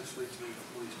 but it just leaves me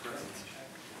with police presence.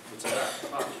 What's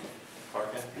that? Parking.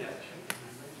 Parking?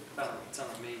 Yeah. It's on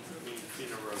the main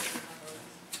feeder road.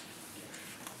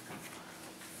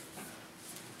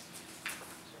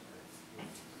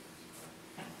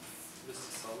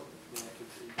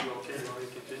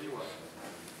 continue on.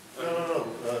 No.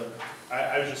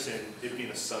 I was just saying, it being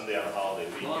a Sunday on a holiday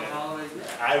Long weekend, holiday, yeah.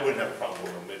 I wouldn't have a problem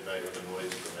with a midnight with a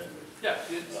noise permit. Yeah,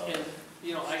 and,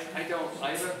 you know, I don't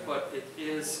either, but it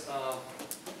is,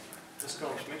 Ms.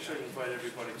 Gomes, make sure you invite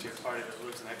everybody to your party that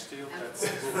lives next to you. That's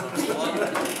rule number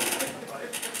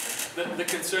one. The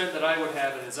concern that I would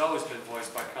have, and has always been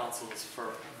voiced by councilors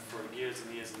for years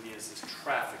and years and years, is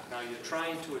traffic. Now, you're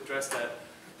trying to address that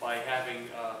by having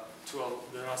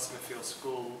the North Smithfield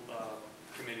School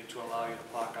Committee to allow you to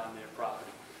park on their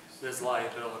property. There's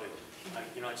liability.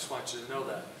 I just want you to know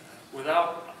that.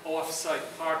 Without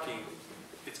off-site parking,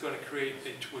 it's going to create,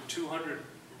 with 200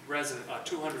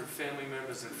 family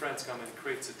members and friends coming, it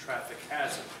creates a traffic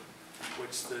hazard,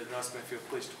 which the North Smithfield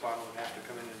Police Department would have to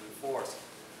come in and enforce.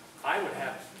 I would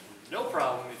have no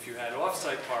problem if you had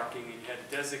off-site parking and you had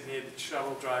designated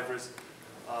shuttle drivers.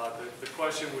 The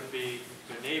question would be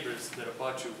the neighbors that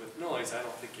abut you with noise. I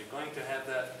don't think you're going to have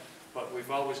that, but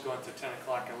we've always gone to 10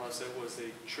 o'clock unless it was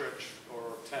a church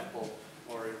or a temple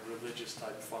or a religious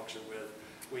type function where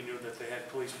we knew that they had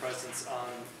police presence on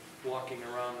walking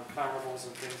around in carnivals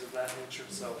and things of that nature.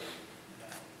 So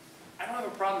I don't have a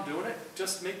problem doing it.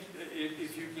 Just make,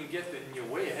 if you can get it, and you're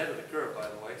way ahead of the curve, by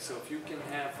the way. So if you can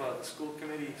have the school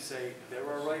committee say they're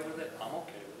all right with it, I'm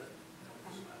okay with it.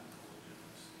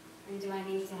 And do I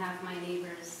need to have my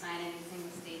neighbors sign anything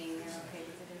stating they're okay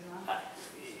with it as well?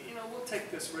 We'll take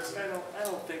this risk. I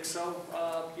don't think so.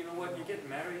 You know what? You're getting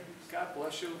married. God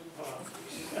bless you.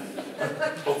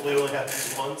 Hopefully it only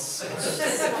happens once.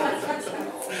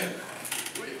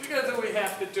 We got to do what we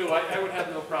have to do. I would have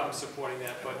no problem supporting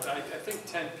that, but I think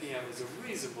 10 p.m. is a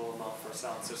reasonable amount for a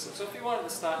sound system. So if you wanted to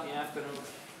start in the afternoon,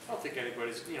 I don't think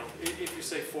anybody's, if you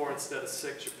say 4 instead of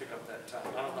 6, you pick up that time.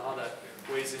 I don't know how that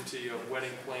weighs into your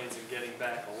wedding plans and getting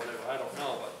back or whatever. I don't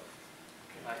know, but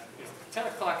 10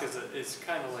 o'clock is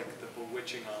kind of like the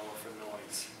bewitching hour for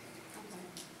noise.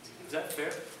 Is that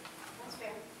fair? That's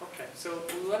fair. Okay, so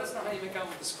let us know how you make out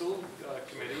with the school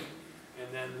committee, and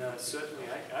then certainly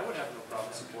I would have no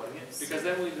problem supporting it, because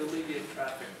then we'd alleviate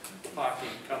traffic, parking,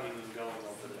 coming and going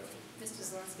over there. Mr.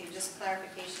 Zelinski, just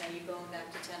clarification, are you going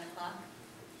back to 10 o'clock?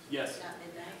 Yes, Not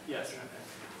midnight? yes.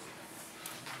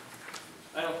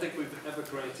 I don't think we've ever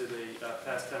granted a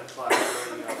past 10 o'clock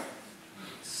during a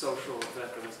social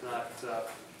event that was not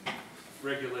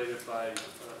regulated by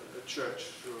a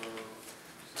church or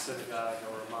synagogue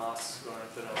or a mosque or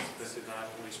anything else that did not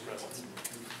have police presence.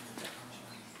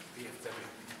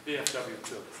 VFW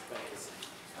too. Thank you.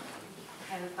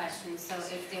 I have a question. So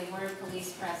if there were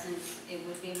police presence, it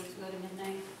would be able to go to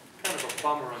midnight? Kind of a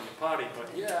bummer on your party, but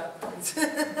yeah.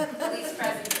 Police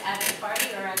presence at the party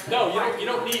or at the No, party? you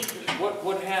don't need,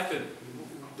 what happened,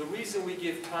 the reason we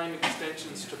give time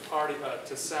extensions to party,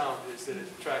 to sound is that it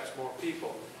attracts more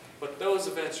people. But those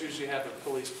events usually have a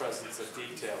police presence, a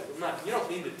detail. You don't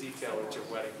need a detail at your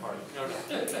wedding party. No.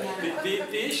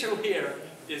 The issue here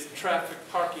is traffic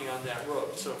parking on that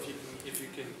road. So if you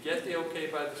can get the okay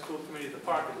by the school committee to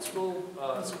park at the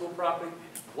school property,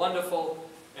 wonderful.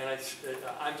 And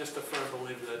I'm just a firm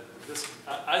believer that this,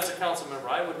 as a council member,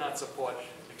 I would not support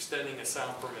extending a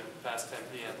sound permit past 10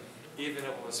 p.m., even if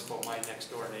it was for my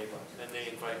next door neighbor, and they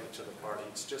invite me to the party.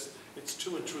 It's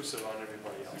too intrusive on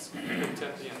everybody else. 10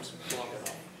 p.m. is long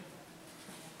enough.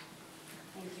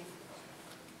 Thank you.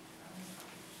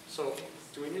 So,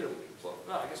 do we need no,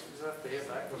 I guess we just have to hear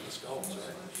back from the schools,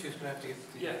 right? She's going to have to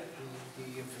get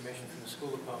the information from the school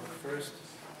department first,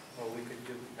 or we could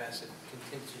pass it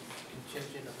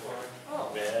contingent upon.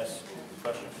 Oh. May I ask a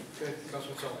question? Good,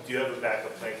 Councilman Sullivan. Do you have a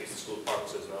backup plan in case the school department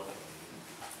says no?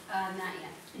 Not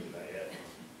yet. Not yet.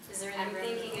 Is there I'm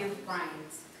any room? thinking of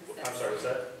Bryant's. 'Cause I'm that's- sorry, was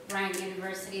that? Bryant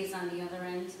University is on the other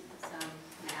end, so I'm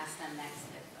going to ask them next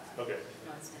if Okay.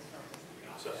 North Smithfield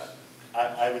is. So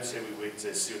I would say we wait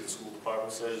to see what the school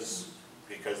department says,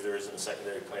 because there isn't a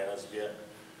secondary plan as of yet,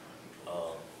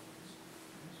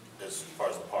 as far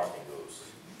as the parking goes.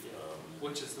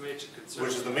 Which is the major concern.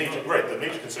 Which is the major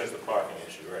concern is the parking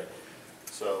issue, right?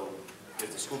 So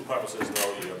if the school department says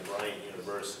no, you have Bryant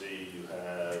University, you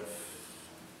have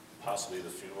possibly the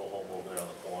funeral home over there on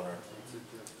the corner.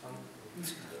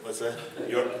 What's that?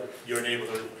 Your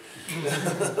neighborhood.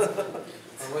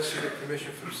 Unless you get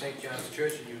permission from St. John's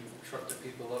Church and you truck the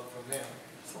people up from there.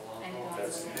 It's a long I know haul.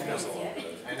 it's That's a lot.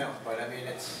 I know, but I mean,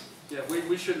 it's, Yeah,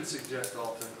 we shouldn't suggest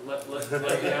alternate. Let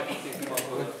the applicant come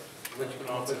up with what you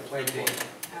can also play D. Okay,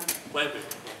 Plan B.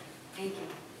 thank you.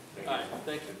 All right,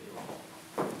 thank you.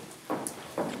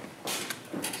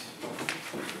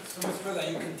 So, Mr. President,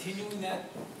 are you continuing that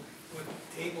with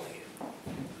tabling it?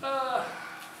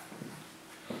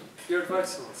 Your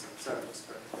advice, Melissa. Sorry, Mr.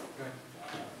 President.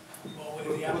 Well,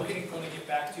 whether the applicant going to get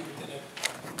back to you within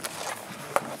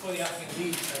before the applicant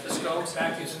leaves, Just they'll go. get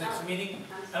back to you at the next meeting.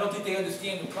 I don't think they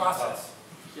understand the process.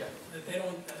 Yeah. That I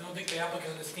don't think the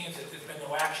applicant understands that there's been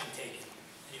no action taken,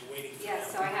 and you're waiting for them.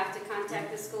 Yes, so I have to contact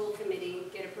the school committee,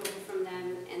 get approval from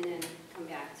them, and then come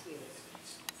back to you.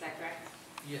 Is that correct?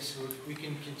 Yes, we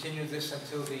can continue this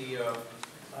until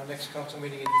our next council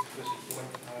meeting in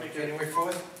January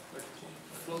 4th?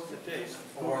 Float the date.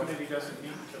 School committee doesn't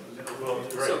meet until the middle Well, of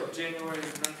the right. So January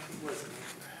 19th, what is it?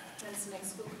 That's the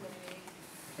next school committee meeting.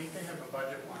 I think they have a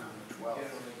budget one on the 12th.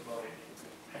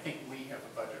 I think we have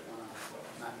a budget one on the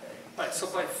 12th, not they. Right, so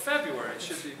by February, it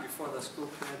should be before the school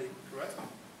committee, correct?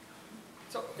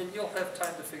 So, and you'll have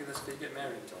time to figure this, if you get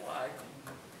married in July.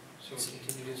 So we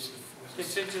continue this.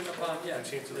 Contingent upon, yeah,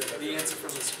 Continue to the answer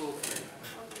from the school committee.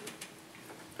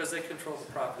 Because they control the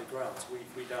property grounds,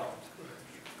 we don't.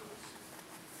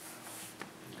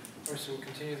 All right, so we'll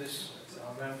continue this,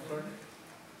 Madam Clerk.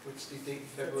 What's the date,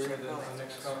 February, of the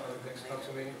next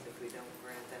council meeting? If we don't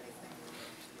grant anything.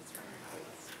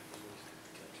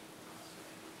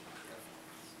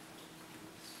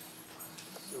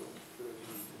 So,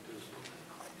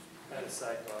 that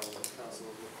aside, Councilor,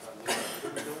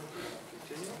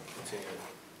 continue? Continue.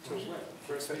 So when?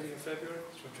 First meeting in February?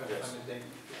 So we're trying to find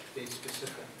a date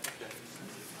specific. Okay.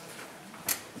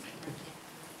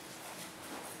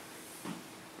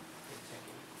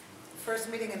 First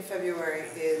meeting in February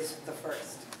is the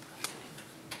 1st.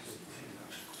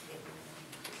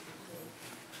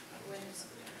 When is,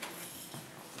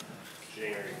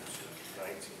 January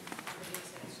 19th.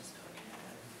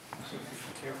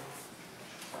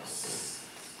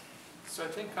 So I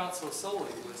think Councilor Solly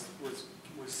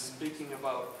was speaking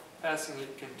about passing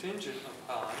it contingent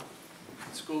upon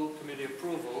school committee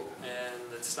approval and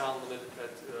the sound limit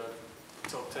at,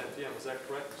 until 10 p.m. Is that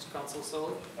correct, Councilor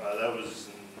Solly? That was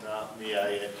not me,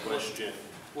 I had questioned.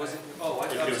 Was it? Oh, I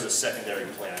If thought. it was a secondary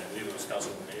plan, I believe it was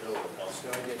Councilor Nato or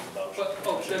Councilor Boucher. But,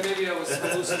 oh, then maybe I was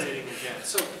hallucinating again.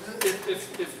 So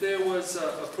if there was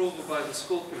approval by the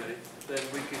school committee, then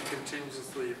we could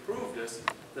continuously approve this,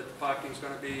 that the parking's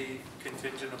going to be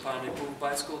contingent upon the approval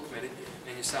by the school committee,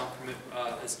 and your sound permit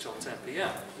is till 10 p.m.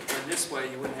 And this way,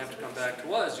 you wouldn't have to come back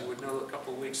to us, you would know a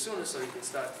couple of weeks sooner, so you can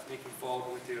start making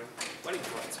forward with your wedding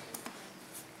plans.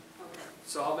 Okay.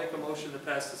 So I'll make a motion to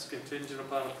pass this contingent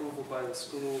upon approval by the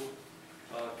school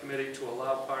committee to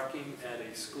allow parking at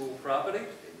a school property,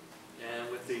 and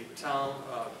with the town,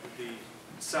 the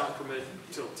sound permit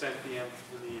till 10 p.m.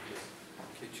 in the evening.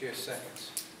 Okay, Chair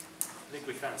seconds. I think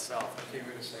we kind of solved it. Okay,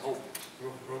 wait a second. Hope.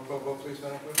 Roll call vote, please,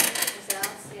 Madam Clerk. Ms.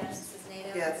 Alves? Yes. Mrs.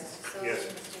 Nato? Yes. Mr. Solly? Yes.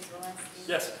 Mr. Zalinski?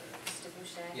 Yes. Mr.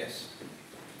 Boucher? Yes.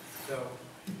 So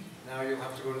now you'll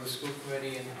have to go to the school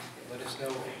committee and let us know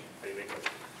How you make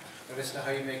it?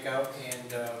 how you make out,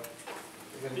 and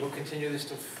we'll continue this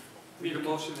to. Need a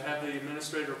motion to have the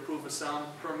administrator approve a sound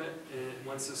permit, and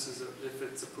once this is, if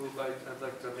it's approved, I'd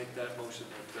like to make that motion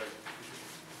that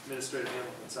Administrator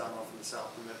Hamilton sign off on the sound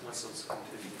permit once those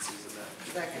contingencies are met.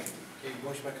 Second. Okay,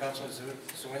 motion by Councilor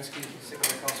Zawinski, second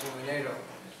by Councilor Nato.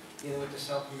 Dealing with the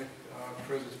sound permit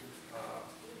approved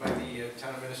by the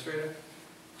town administrator.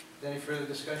 Any further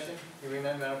discussion? Hearing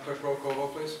none, Madam Clerk, roll call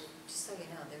vote, please. Just so you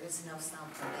know, there is no sound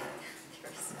permit.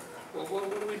 There is Well, what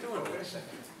are we doing? Wait a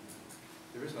second.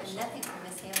 There is no and sound. nothing for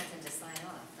Ms. Hamilton to sign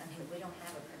off. I mean, we don't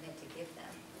have a permit to give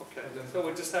them. Okay, so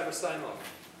we'll just have a sign off.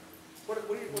 What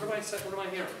am I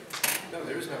hearing? No,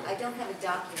 there is no. I don't have a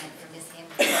document for Ms.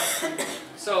 Hamilton.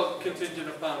 So contingent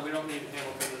upon, we don't need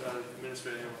Hamilton,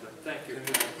 Administrator Hamilton. Thank you.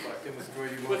 Then withdraw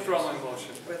your motion. Withdraw my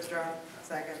motion. Withdraw.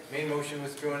 Second. Main motion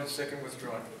withdrawn and second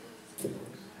withdrawn.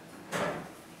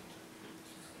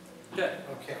 Okay,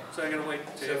 Okay. so I gotta wait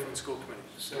to hear from the school committee.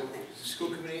 So the school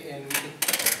committee and we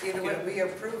can Either way, we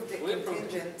approved it We approved it.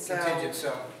 contingent, so contingent,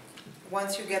 so,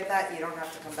 once you get that, you don't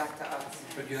have to come back to us.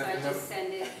 but you So have I to know. just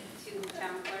send it to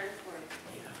town clerk,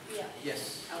 or? Yeah.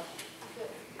 Yes. Okay.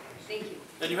 Thank you.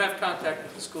 And you have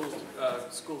contacted the school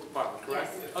department,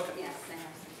 correct? Yes. Okay. Yes, I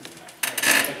have.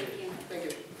 Thank you. Thank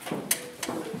you.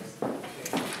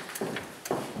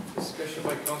 Discussion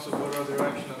by council vote or other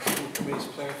action on school committee's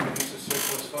plan for use of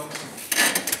surplus funds.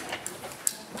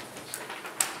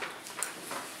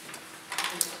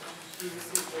 You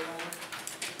received the letter?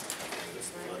 That's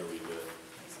the letter we did.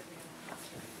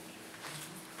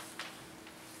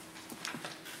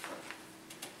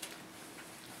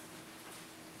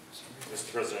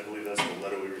 Mr. President, I believe that's the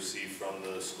letter we received from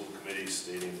the school committee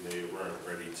stating they weren't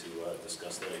ready to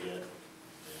discuss that yet.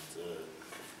 And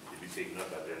it'd be taken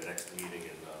up at their next meeting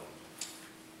in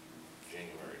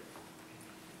January.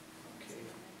 Okay.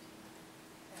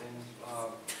 And,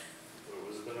 Or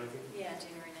was it the 19th? Yeah,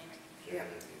 January 9th. Yeah. January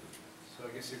 19th. So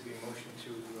I guess it'd be a motion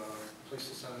to place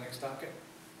this on the next docket.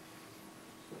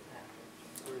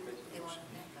 They won't have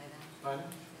met by then. Pardon?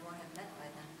 They won't have met by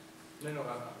then. No,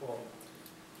 well,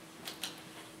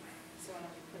 So why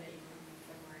don't we put it in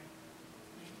February?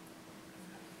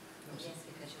 Yes,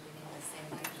 because you'll be meeting the same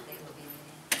night that they will be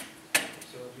meeting.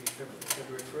 so it'll be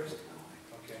February 1st?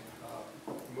 Okay.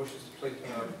 Motion to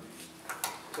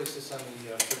place this on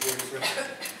the February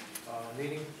 1st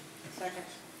meeting. Second.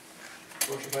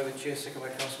 Motion by the chair, second by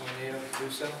Councilman Nato to do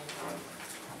so. Is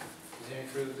there any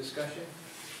further discussion?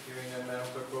 Hearing none, Madam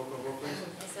Clerk, roll call vote, please.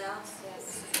 Ms. Alves?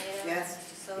 Yes. Mrs. Nato? Yes.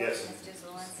 Mr. Solly? Yes. Mr.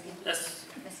 Zalinski? Yes.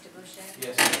 Mr. Boucher?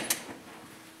 Yes.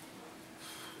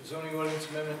 Zoning ordinance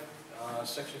amendment,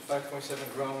 section 5.7,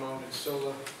 ground mounted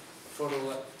solar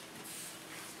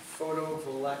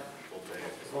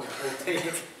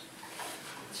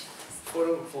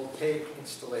photovoltaic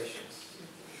installations.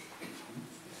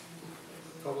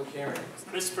 Public hearing.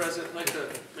 Mr. President, I'd like to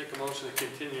make a motion to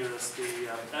continue this. The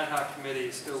ad hoc committee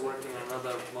is still working on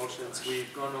other motions.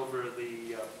 We've gone over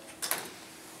the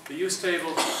use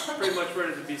table, pretty much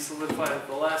ready to be solidified. At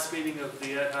the last meeting of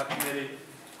the ad hoc committee,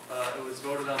 it was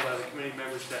voted on by the committee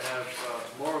members to have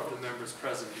more of the members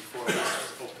present before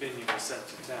this opinion was sent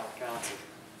to town council.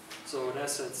 So in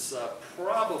essence,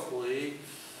 probably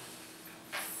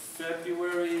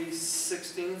February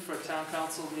 16th for a town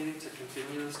council meeting to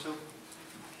continue this to.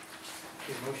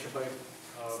 Okay, motion by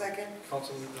Second.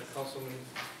 Councilman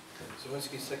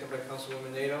Zawinski, second by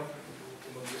Councilwoman Nato, to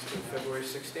move this to February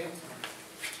 16th.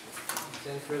 Is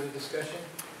there any further discussion?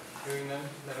 Hearing none,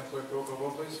 Madam Clerk, roll call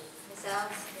vote, please. Ms.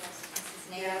 Alves? Yes. Mrs.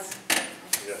 Nato? Yes.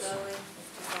 Mr. Yes. Solly?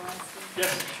 Mr. Zalinski?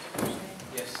 Yes. Mr. Boucher?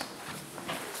 Yes.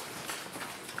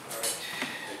 All right.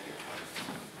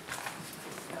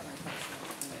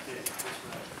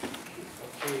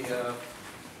 Okay,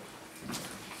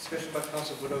 discussion by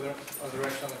council with other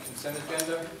action on the consent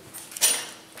agenda.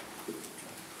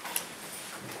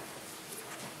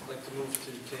 I'd like to move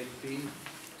to take B,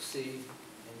 C,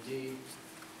 and D in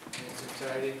its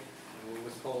entirety, and we'll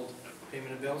withhold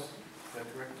payment of bills. Is that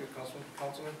correct,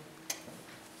 Councilman?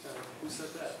 Who said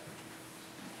that?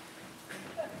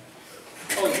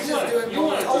 Oh, you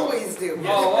want to Always do.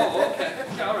 okay.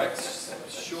 Yeah, all right.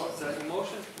 Sure. Is that your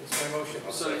motion? It's my motion.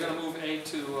 So you're going to move A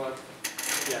to,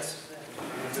 yes.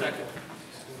 Second.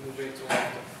 We'll move A to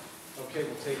after. Okay,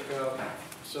 we'll take,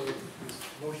 so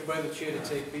motion by the chair to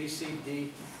take B, C,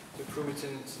 D to approve it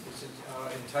in its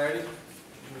entirety.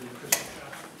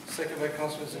 Second by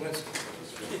Councilman Zawinski.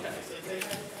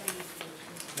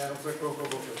 Madam Clerk, roll call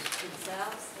vote, please. Ms.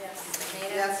 Alves? Yes. Mrs.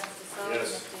 Nato? Yes. Mr. Solly? Yes.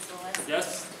 Mr. Zalinski? Yes.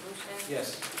 Mr. Boucher? Yes.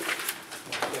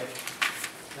 Okay.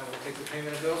 Now we'll take the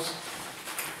payment of bills.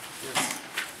 Yes.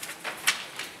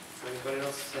 If anybody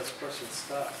else has questions,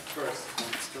 start first.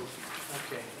 I'm still.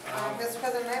 Okay. Mr.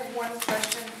 President, I have one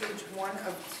question, page 1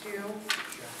 of 2, Sure.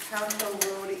 Council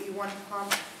Road E1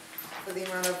 pump for the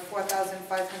amount of $4,546.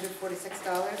 What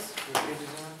page is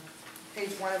it on?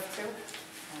 Page 1 of 2,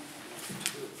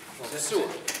 Well, sewer.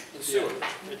 The sewer.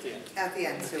 At the end. at the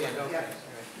end, At sewer, the end, okay. yep.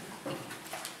 All right.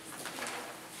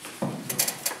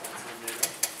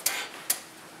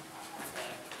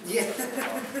 Yeah.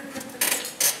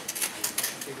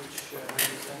 Okay, which, is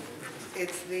that?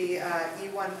 It's the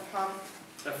E1 pump,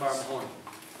 F.R. Mahoney.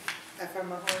 FR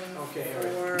Mahoney, Okay, all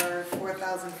right. for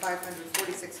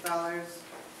 $4,546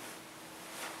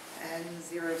 and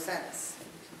 0 cents.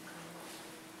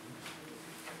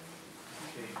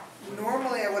 Okay.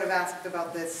 Normally, I would have asked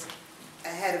about this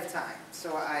ahead of time,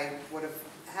 so I would have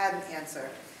had an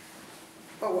answer.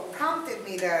 But what prompted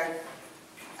me to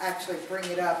actually bring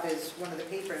it up is one of the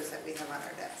papers that we have on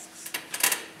our desks.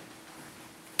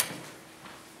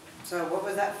 So what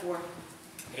was that for?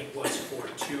 It was for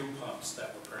 2 pumps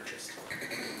that were purchased.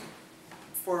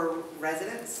 For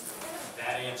residents?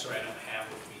 That answer I don't have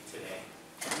with me today.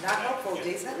 Not helpful,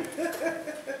 Jason.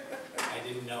 I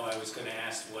didn't know I was going to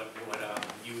ask what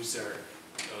user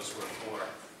those were for.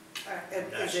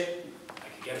 Is it, I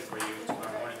could get it for you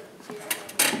tomorrow morning.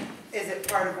 is it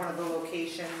part of one of the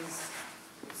locations,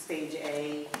 stage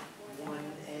A,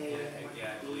 1A?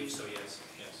 Yeah, I believe so, yes,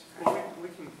 yes. Well, we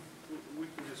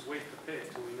can just wait to pay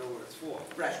it till we know what it's for.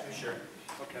 Right, Sure.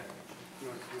 Okay. You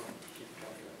want to keep a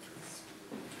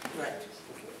calculator? right.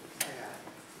 I got it.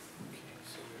 Okay,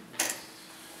 so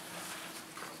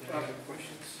is there any other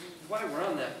questions? While we're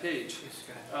on that page, Yes,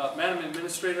 go ahead. Madam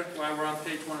Administrator, while we're on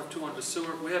page 1 of 2 under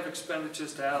sewer, we have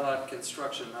expenditures to Allied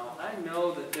Construction. Now, I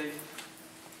know that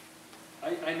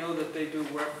they do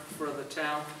work for the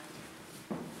town.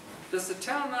 Does the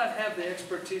town not have the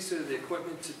expertise or the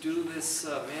equipment to do this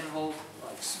manhole,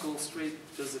 like School Street?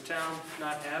 Does the town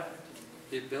not have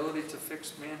the ability to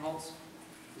fix manholes?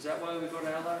 Is that why we go to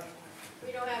Allied? We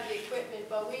don't have the equipment,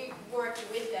 but we worked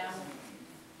with them,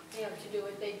 you know, to do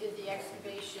it. They did the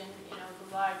excavation, you know, the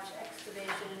large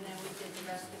excavation, and then we did the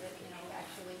rest of it, you know,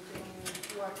 actually doing the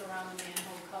work around the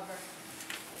manhole cover.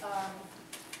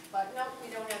 But no, we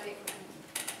don't have the equipment.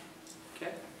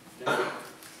 Okay, thank you.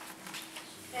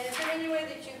 And is there any way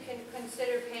that you can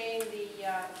consider paying the,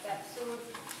 that sewer,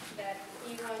 that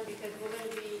E1, because we're going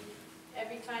to be,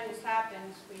 every time this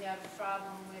happens, we have a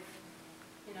problem with,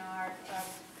 you know, our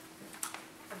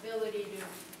ability to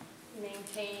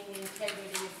maintain the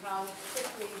integrity of how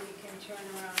quickly we can turn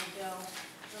around a bill,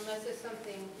 unless there's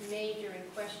something major in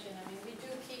question. I mean, we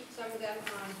do keep some of them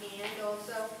on hand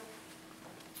also,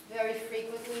 very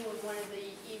frequently when one of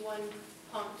the E1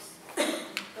 pumps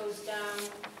goes down.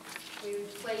 We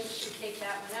take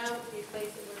that one out,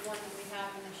 replace it with one that we have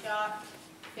in the shop,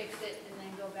 fix it, and then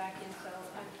go back in. So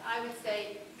I would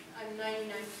say I'm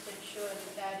 99% sure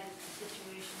that that is the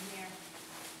situation here.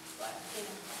 But, you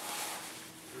know.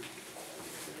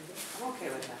 I'm okay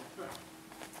with that.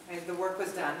 I mean, the work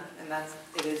was done, and it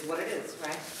is what it is,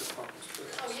 right?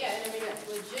 Oh, yeah, and I mean, that's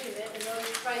legitimate, and those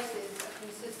prices are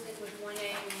consistent with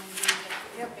 1A and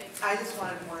 1B. Yep. I just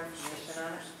wanted more information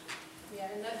on it. Yeah,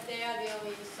 and that they are the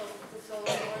only the sole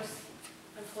source.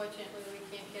 Unfortunately, we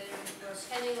can't get it for a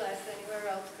penny less anywhere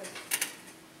else because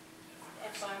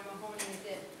FR Mahoney is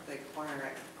it. They corner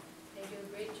it. They do a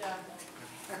great job.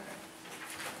 Okay,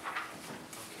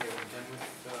 we're done with,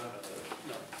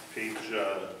 No. Page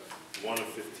 1 of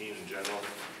 15 in general.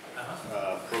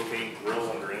 Uh-huh. Propane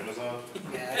grill under Amazon.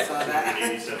 Yeah, I saw that.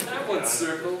 $287.59. That one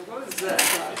circled, what is that?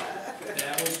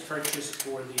 That was purchased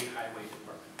for the highway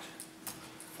department.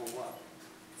 For what?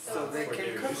 So they For can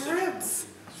their cook usage. ribs.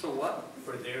 So what?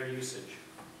 For their usage.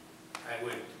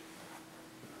 I'd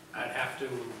have to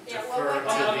Yeah, defer well, to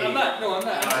what- the. I'm not, no, I'm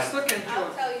not, I'm just looking I'll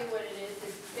for, tell you what it is.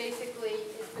 It's basically,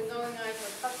 it's been going on for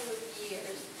a couple of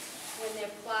years when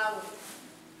they're plowing.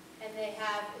 And they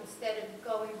have, instead of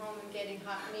going home and getting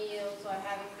hot meals or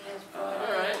having meals brought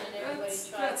all right, in and everybody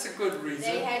that's a good reason.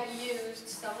 They had used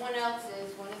someone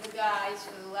else's, one of the guys,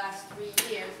 for the last 3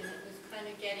 years, and it was kind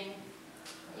of getting,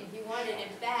 he wanted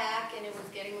it back, and it was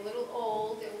getting a little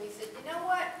old, and we said, you know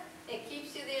what? It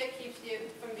keeps you there, keeps you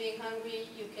from being hungry,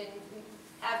 you can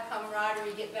have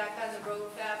camaraderie, get back on the road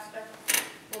faster,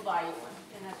 we'll buy you one,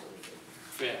 and that's what we did.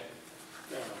 Fair.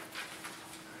 Fair enough.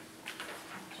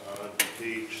 On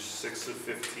page 6 of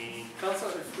 15.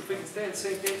 Councilor, if we can stay on the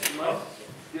same page, you mind?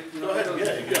 Go ahead,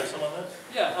 yeah, you got some on that?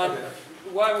 Yeah,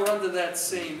 while we're under that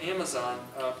same Amazon,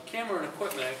 camera and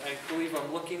equipment, I believe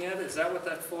I'm looking at it, is that what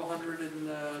that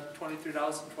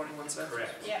 $423.21?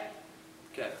 Correct. Yeah.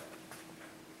 Okay.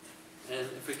 And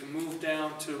if we can move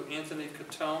down to Anthony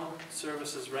Catone,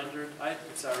 services rendered,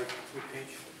 sorry, what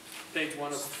page? page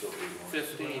 1 of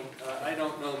 15. I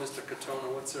don't know, Mr.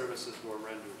 Catone, what services were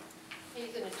rendered.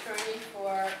 He's an attorney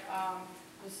for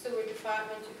the sewer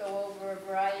department to go over a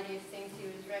variety of things. He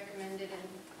was recommended and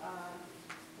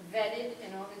vetted,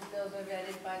 and all his bills are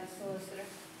vetted by the solicitor.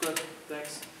 Good,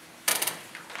 thanks.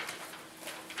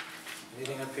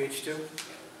 Anything on page 2?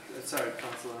 Sorry,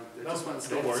 Councilor, I just want to no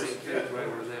stay on the worries. same page right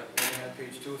over there. Anything on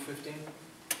page 2 of 15?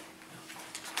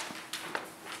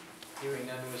 Hearing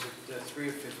none, was it 3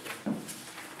 of 15?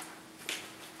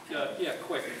 Yeah,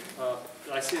 quick.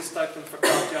 I see a stipend for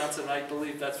Carl Johnson. I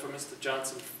believe that's for Mr.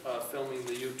 Johnson filming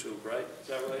the YouTube, right? Is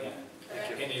that right? Yeah. Thank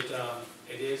you. And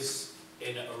it is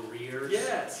in arrears.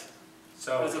 Yes.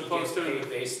 So As he opposed gets to- paid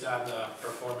based on the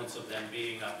performance of them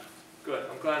being up. Good.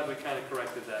 I'm glad we kind of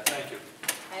corrected that. Thank you.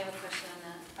 I have a question on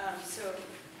that. So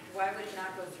why would it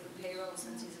not go through payroll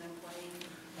since he's an employee?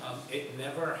 It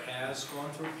never has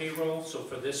gone through payroll, so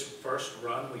for this first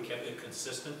run, we kept it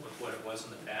consistent with what it was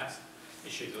in the past.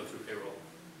 It should go through payroll.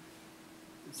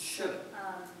 It should.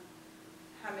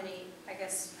 How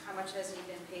much has he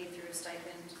been paid through a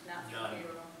stipend, not through None.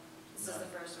 payroll? This is None. the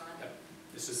first one? Yep.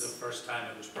 This is the first time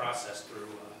it was processed through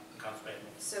accounts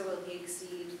payable. So will he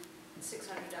exceed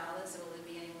 $600, or will it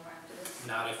be any more after this?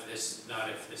 Not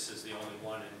if this is the only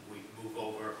one and we move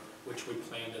over, which we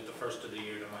planned at the first of the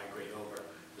year to migrate over.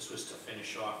 This was to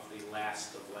finish off the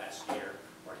last of last year,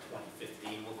 or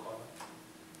 2015, we'll call it.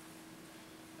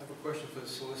 I have a question for the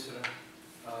solicitor.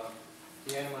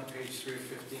 The item on page 3 of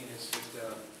 15 is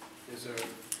that there's a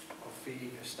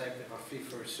fee, a stipend, or fee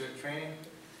for cert training.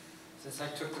 Since I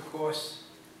took the course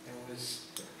and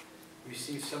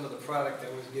received some of the product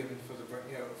that was given for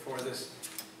for this,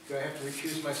 do I have to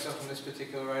recuse myself from this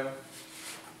particular item?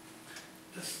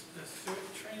 The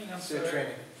cert training, I'm Cert sorry,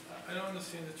 training. I don't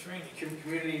understand the training.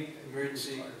 Community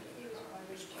emergency.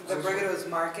 The Brigado's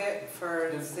Market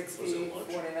for Was it lunch?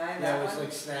 $60.49, Yeah, that it was one?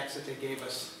 like snacks that they gave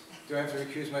us Do I have to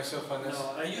recuse myself on this?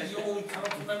 No, Are you the only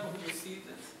council member who received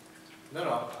this?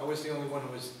 No, I was the only one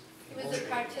who was. He was a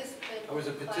participant. I was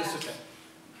a in class. participant.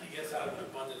 I guess out of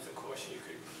abundance of caution, you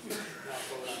could not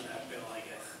vote on that bill, I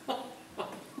guess.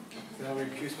 Then I'll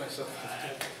recuse myself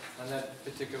on that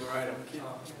particular item. You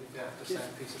have to sign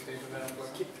a piece of paper, Madam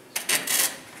Clerk.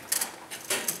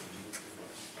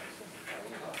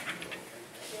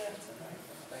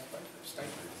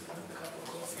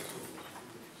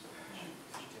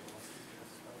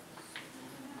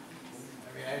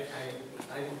 I mean,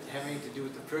 I didn't have anything to do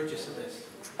with the purchase of this.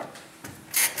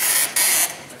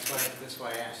 That's why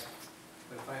I asked.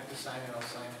 But if I have to sign it, I'll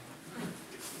sign it.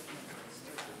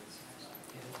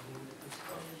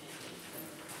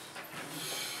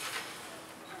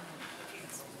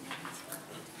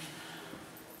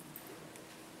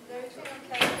 Is everything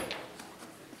okay?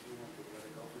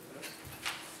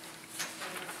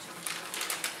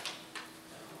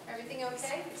 Everything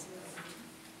okay?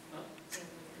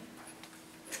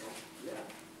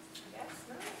 Yes,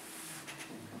 no?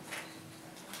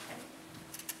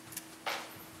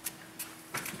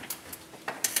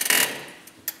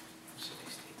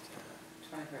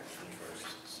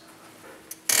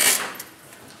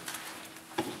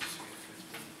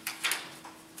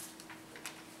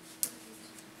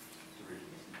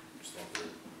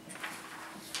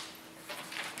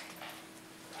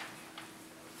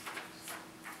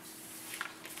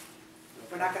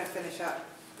 We're not gonna finish up.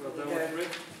 Well done with Rick.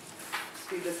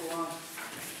 Speed this along.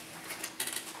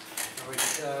 All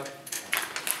right,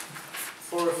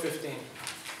 4 of 15.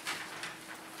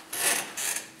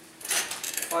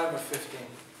 5 of 15.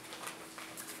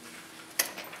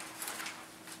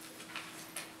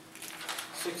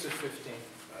 6 of 15.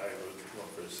 I would go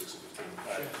for the 6 of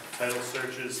 15. Title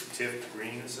searches, TIF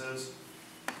green, it says.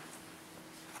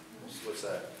 What's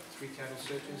that? 3 title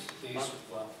searches. These,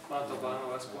 well.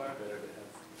 Montalbano Esquire.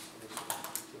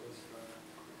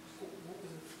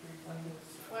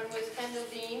 One was Kendall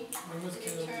Dean, When was to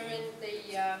Kendall Dean? determine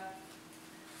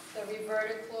the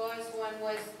reverter clause. One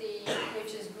was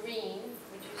which is green,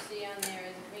 which you see on there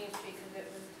is Green Street because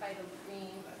it was titled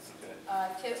green.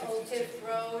 Old Tift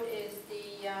Road is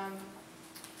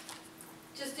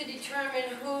just to determine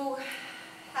who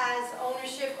has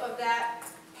ownership of that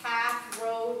path,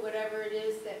 road, whatever it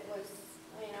is that was,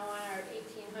 on our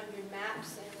 1800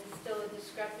 maps, and it's still a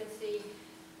discrepancy,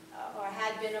 or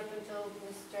had been up until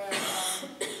Mr.,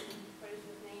 what is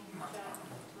his name? John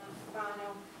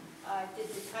Montalbano, did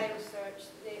the title search.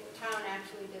 The town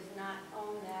actually does not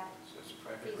own that So it's a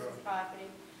private piece road. of property.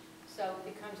 So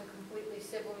it becomes a completely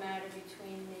civil matter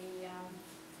between the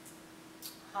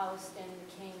Holliston, the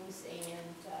Kings,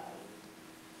 and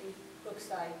the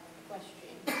Brookside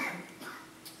equestrian.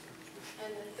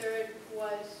 And the third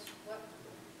was, what?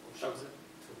 That was it.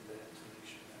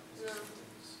 No.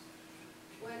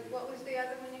 What was the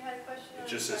other one you had a question on? It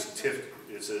just says TIF,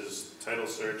 it says title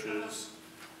searches,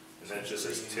 and then it just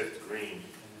says TIF green.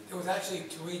 There was actually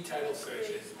 3 title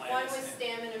searches, my One was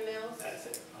understanding. Stamina Mills, That's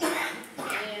it.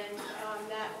 and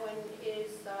that one is,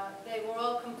 they were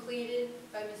all completed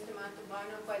by Mr.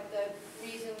 Montalbano, but the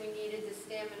reason we needed the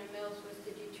Stamina Mills was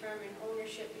to determine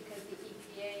ownership because the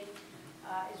EPA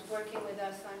is working with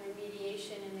us on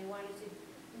remediation, and they wanted to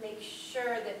make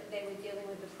sure that they were dealing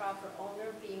with the proper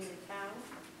owner, being the town.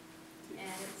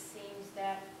 And it seems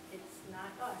that it's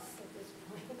not us at this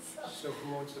point, so. So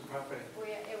who owns the property?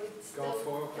 It would Gulf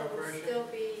Oil Corporation? still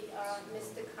be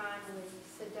Mr. Khan with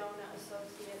Sedona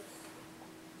Associates.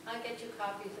 I'll get you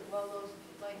copies of all those if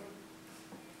you'd like them.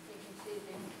 You can see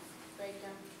the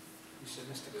breakdown. You said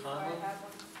Mr. Before I Conlon? have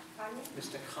one. Pardon me?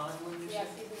 Mr. Conlon, you Yes,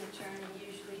 said? he's an attorney.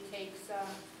 He usually takes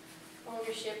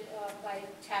ownership by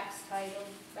tax title,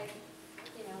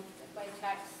 by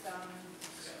tax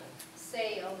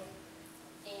sale,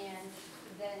 and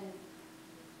then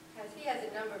he has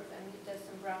a number of them. He does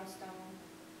some brownstone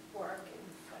work and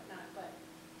whatnot, but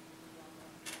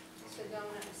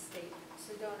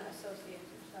Sedona Associates,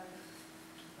 I'm sorry.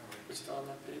 We're still on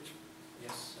that page?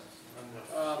 Yes, on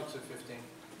the 6 of 15.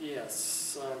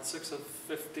 Yes, on 6 of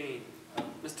 15.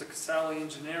 Mr. Casali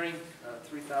Engineering,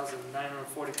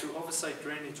 3,942. Oversight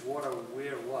drainage water,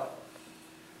 where, what?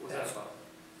 What's that about?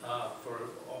 For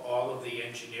all of the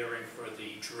engineering for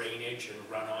the drainage and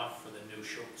runoff for the new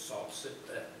salt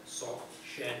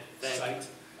shed Thank you. site.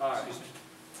 All right, Excuse me.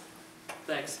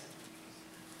 thanks.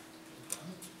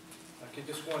 Okay,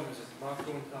 just one, was it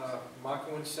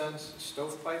Marco and Sons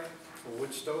stovepipe for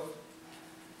wood stove?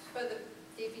 For the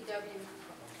DPW,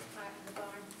 Okay, the barn.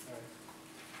 all right.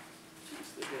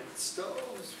 Jeez, they got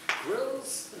stoves,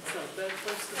 grills, that's not a bad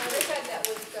place to No, be. they've had that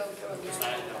wood stove for a long I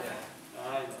time. know.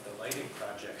 I know. The lighting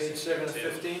project Page in 7 here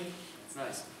of too. 15,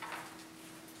 Nice.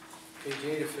 page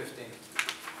 8 of 15.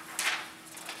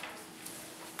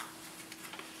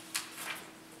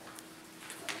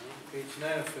 Page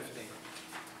 9 of 15.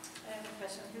 I have a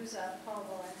question. Who's Paul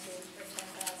Valenti for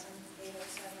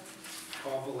 10,807?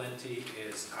 Paul Valenti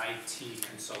is IT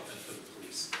consultant for the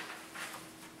police.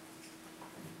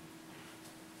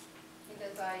 He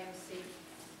does IMC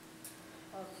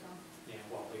also. Yeah,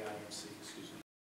 well, the IMC, excuse me.